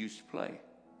did you used to play?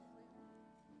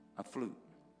 A flute.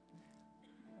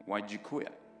 Why'd you quit?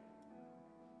 I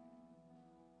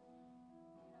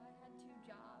had 2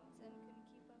 jobs and couldn't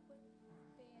keep up with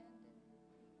band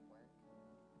and work.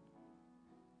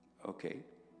 Okay.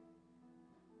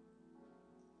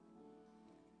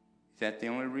 that the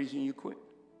only reason you quit?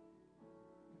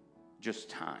 Just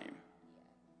time.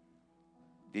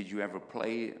 Did you ever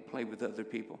play with other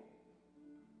people?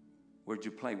 Where'd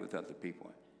you play with other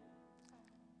people?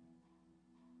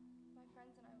 My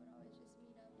friends and I would always just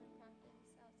meet up and practice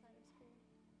outside of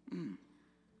school.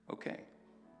 Okay.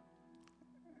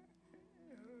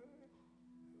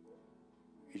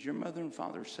 Is your mother and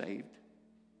father saved?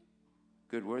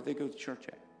 Good. Where'd they go to church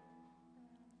at?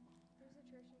 There's a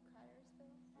church in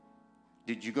Cryersville.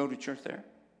 Did you go to church there?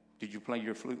 Did you play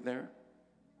your flute there?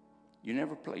 You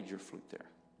never played your flute there.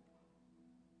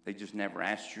 They just never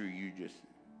asked you. You just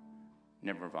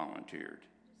never volunteered.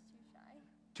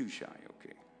 Just too shy. Too shy,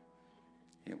 okay.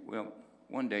 Yeah, well,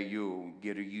 one day you'll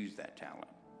get to use that talent.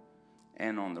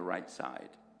 And on the right side.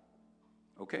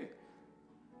 Okay?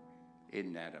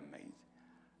 Isn't that amazing?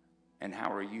 And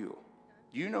how are you?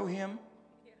 Do you know him?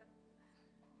 Yeah.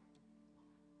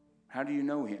 How do you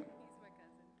know him? He's my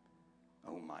cousin.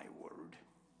 Oh, my word.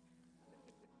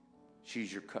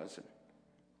 She's your cousin.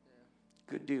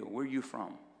 Good deal. Where are you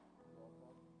from?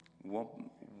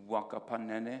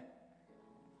 Wakapanene?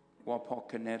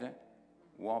 Wapakoneta?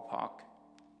 Wapak?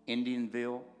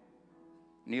 Indianville?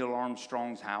 Neil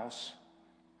Armstrong's house?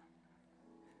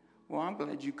 Well, I'm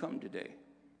glad you come today.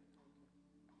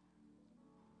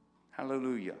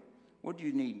 Hallelujah. What do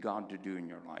you need God to do in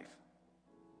your life?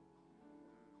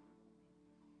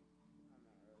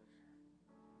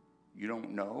 You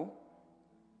don't know?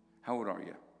 How old are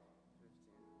you?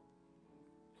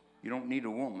 You don't need a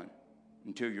woman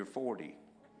until you're 40.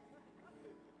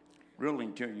 Really,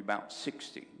 until you're about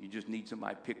 60. You just need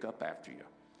somebody to pick up after you.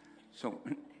 So,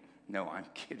 no, I'm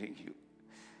kidding you.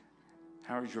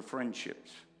 How's your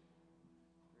friendships?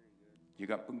 You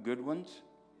got good ones?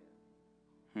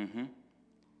 Mm-hmm.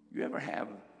 You ever have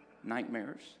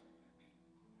nightmares?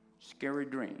 Scary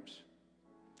dreams?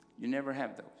 You never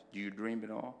have those. Do you dream at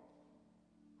all?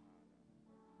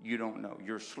 You don't know.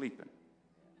 You're sleeping.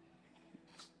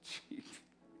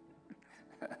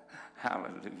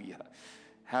 Hallelujah.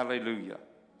 Hallelujah.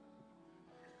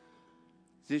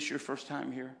 Is this your first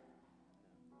time here?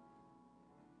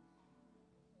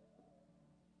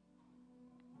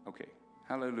 Okay.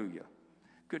 Hallelujah.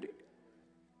 Good.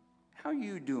 How are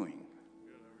you doing?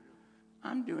 Good, how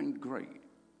are you? I'm doing great.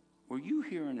 Were you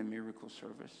here in a miracle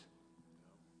service?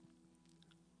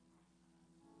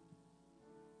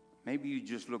 Maybe you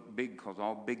just look big because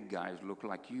all big guys look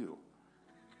like you.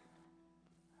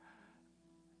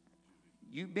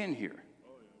 You've been here.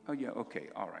 Oh, yeah, okay,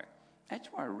 all right. That's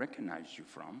where I recognized you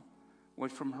from,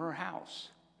 was from her house.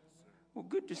 Well,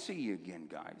 good to see you again,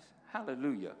 guys.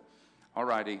 Hallelujah. All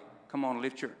righty, come on,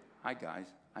 lift your, hi, guys.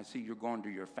 I see you're going to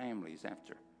your families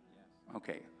after.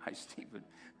 Okay, hi, Stephen.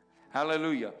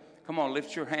 Hallelujah. Come on,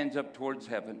 lift your hands up towards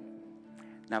heaven.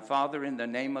 Now, Father, in the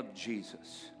name of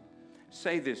Jesus,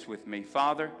 say this with me.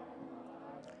 Father,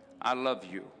 I love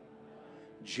you.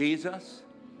 Jesus,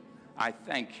 I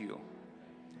thank you.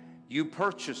 You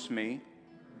purchased me.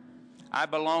 I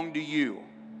belong to you.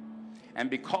 And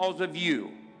because of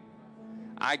you,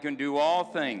 I can do all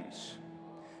things.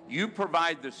 You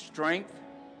provide the strength.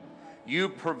 You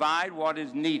provide what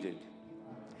is needed.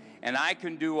 And I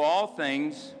can do all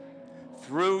things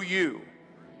through you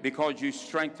because you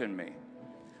strengthen me.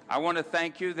 I want to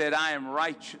thank you that I am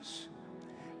righteous,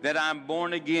 that I'm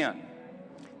born again,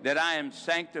 that I am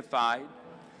sanctified,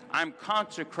 I'm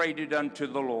consecrated unto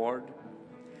the Lord,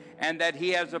 and that he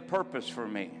has a purpose for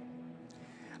me.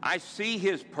 I see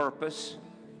his purpose,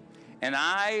 and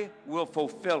I will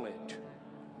fulfill it.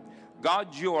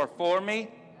 God, you are for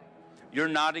me. You're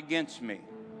not against me.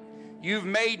 You've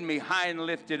made me high and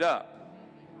lifted up.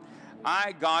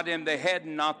 I, God, am the head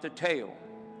and not the tail.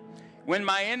 When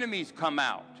my enemies come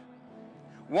out,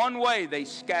 one way they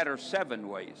scatter 7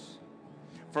 ways.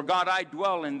 For God, I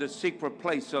dwell in the secret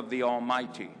place of the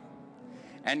Almighty.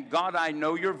 And God, I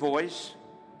know your voice.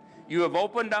 You have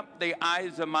opened up the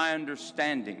eyes of my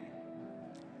understanding.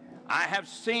 I have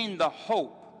seen the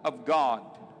hope of God.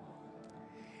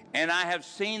 And I have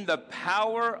seen the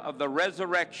power of the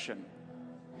resurrection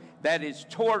that is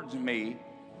towards me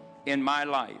in my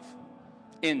life.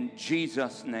 In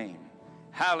Jesus' name.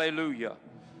 Hallelujah.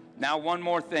 Now, one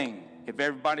more thing. If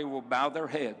everybody will bow their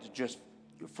heads just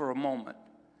for a moment.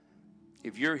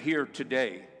 If you're here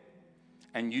today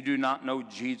and you do not know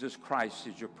Jesus Christ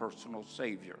as your personal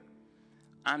Savior,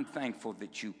 I'm thankful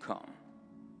that you come.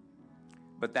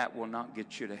 But that will not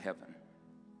get you to heaven.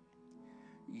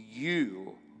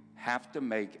 You have to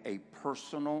make a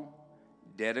personal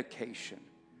dedication,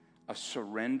 a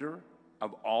surrender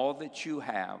of all that you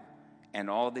have and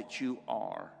all that you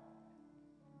are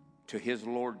to his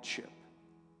lordship.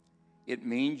 It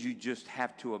means you just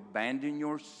have to abandon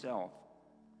yourself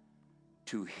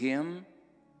to Him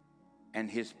and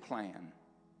His plan.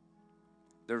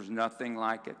 There's nothing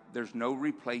like it. There's no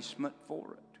replacement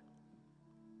for it.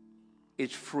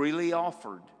 It's freely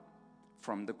offered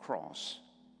from the cross,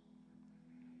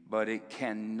 but it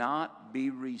cannot be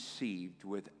received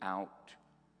without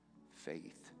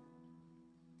faith.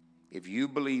 If you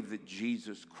believe that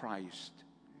Jesus Christ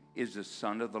is the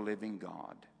Son of the living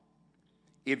God,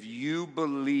 if you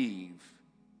believe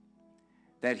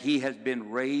that He has been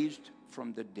raised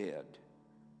from the dead,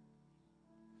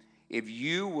 if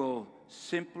you will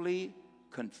simply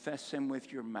confess Him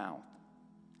with your mouth,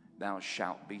 thou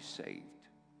shalt be saved.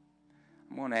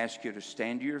 I'm going to ask you to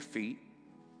stand to your feet.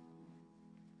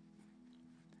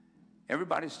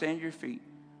 Everybody stand to your feet.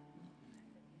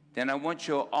 Then I want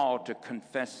you all to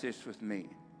confess this with me.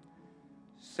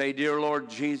 Say, dear Lord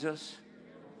Jesus,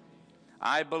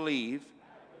 I believe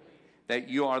that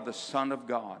you are the Son of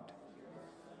God,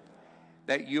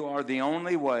 that you are the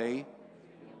only way,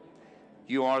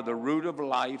 you are the root of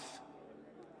life,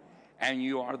 and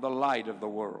you are the light of the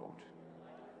world.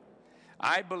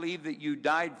 I believe that you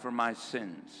died for my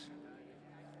sins,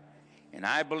 and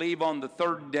I believe on the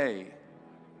third day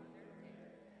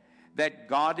that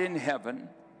God in heaven,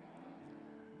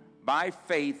 by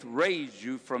faith, raised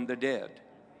you from the dead,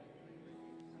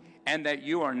 and that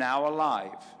you are now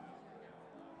alive.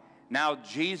 Now,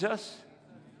 Jesus,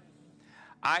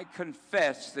 I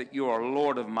confess that you are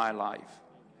Lord of my life.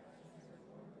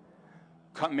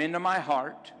 Come into my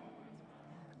heart.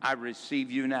 I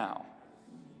receive you now.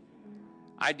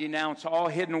 I denounce all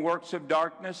hidden works of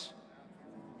darkness.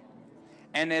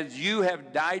 And as you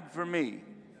have died for me,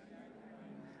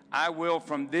 I will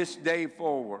from this day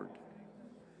forward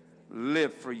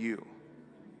live for you.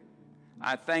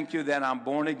 I thank you that I'm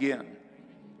born again.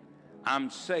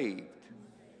 I'm saved.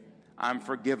 I'm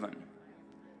forgiven.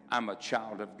 I'm a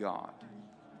child of God.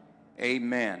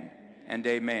 Amen and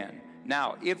amen.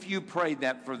 Now, if you prayed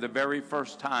that for the very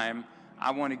first time, I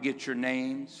want to get your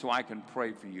name so I can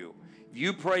pray for you. If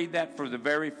you prayed that for the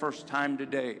very first time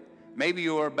today, maybe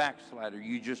you are a backslider.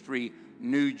 You just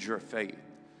renewed your faith.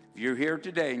 If you're here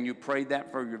today and you prayed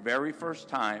that for your very first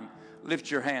time,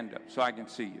 lift your hand up so I can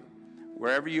see you.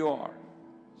 Wherever you are,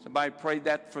 somebody prayed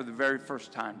that for the very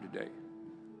first time today.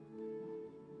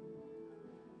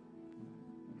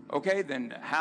 Okay, then how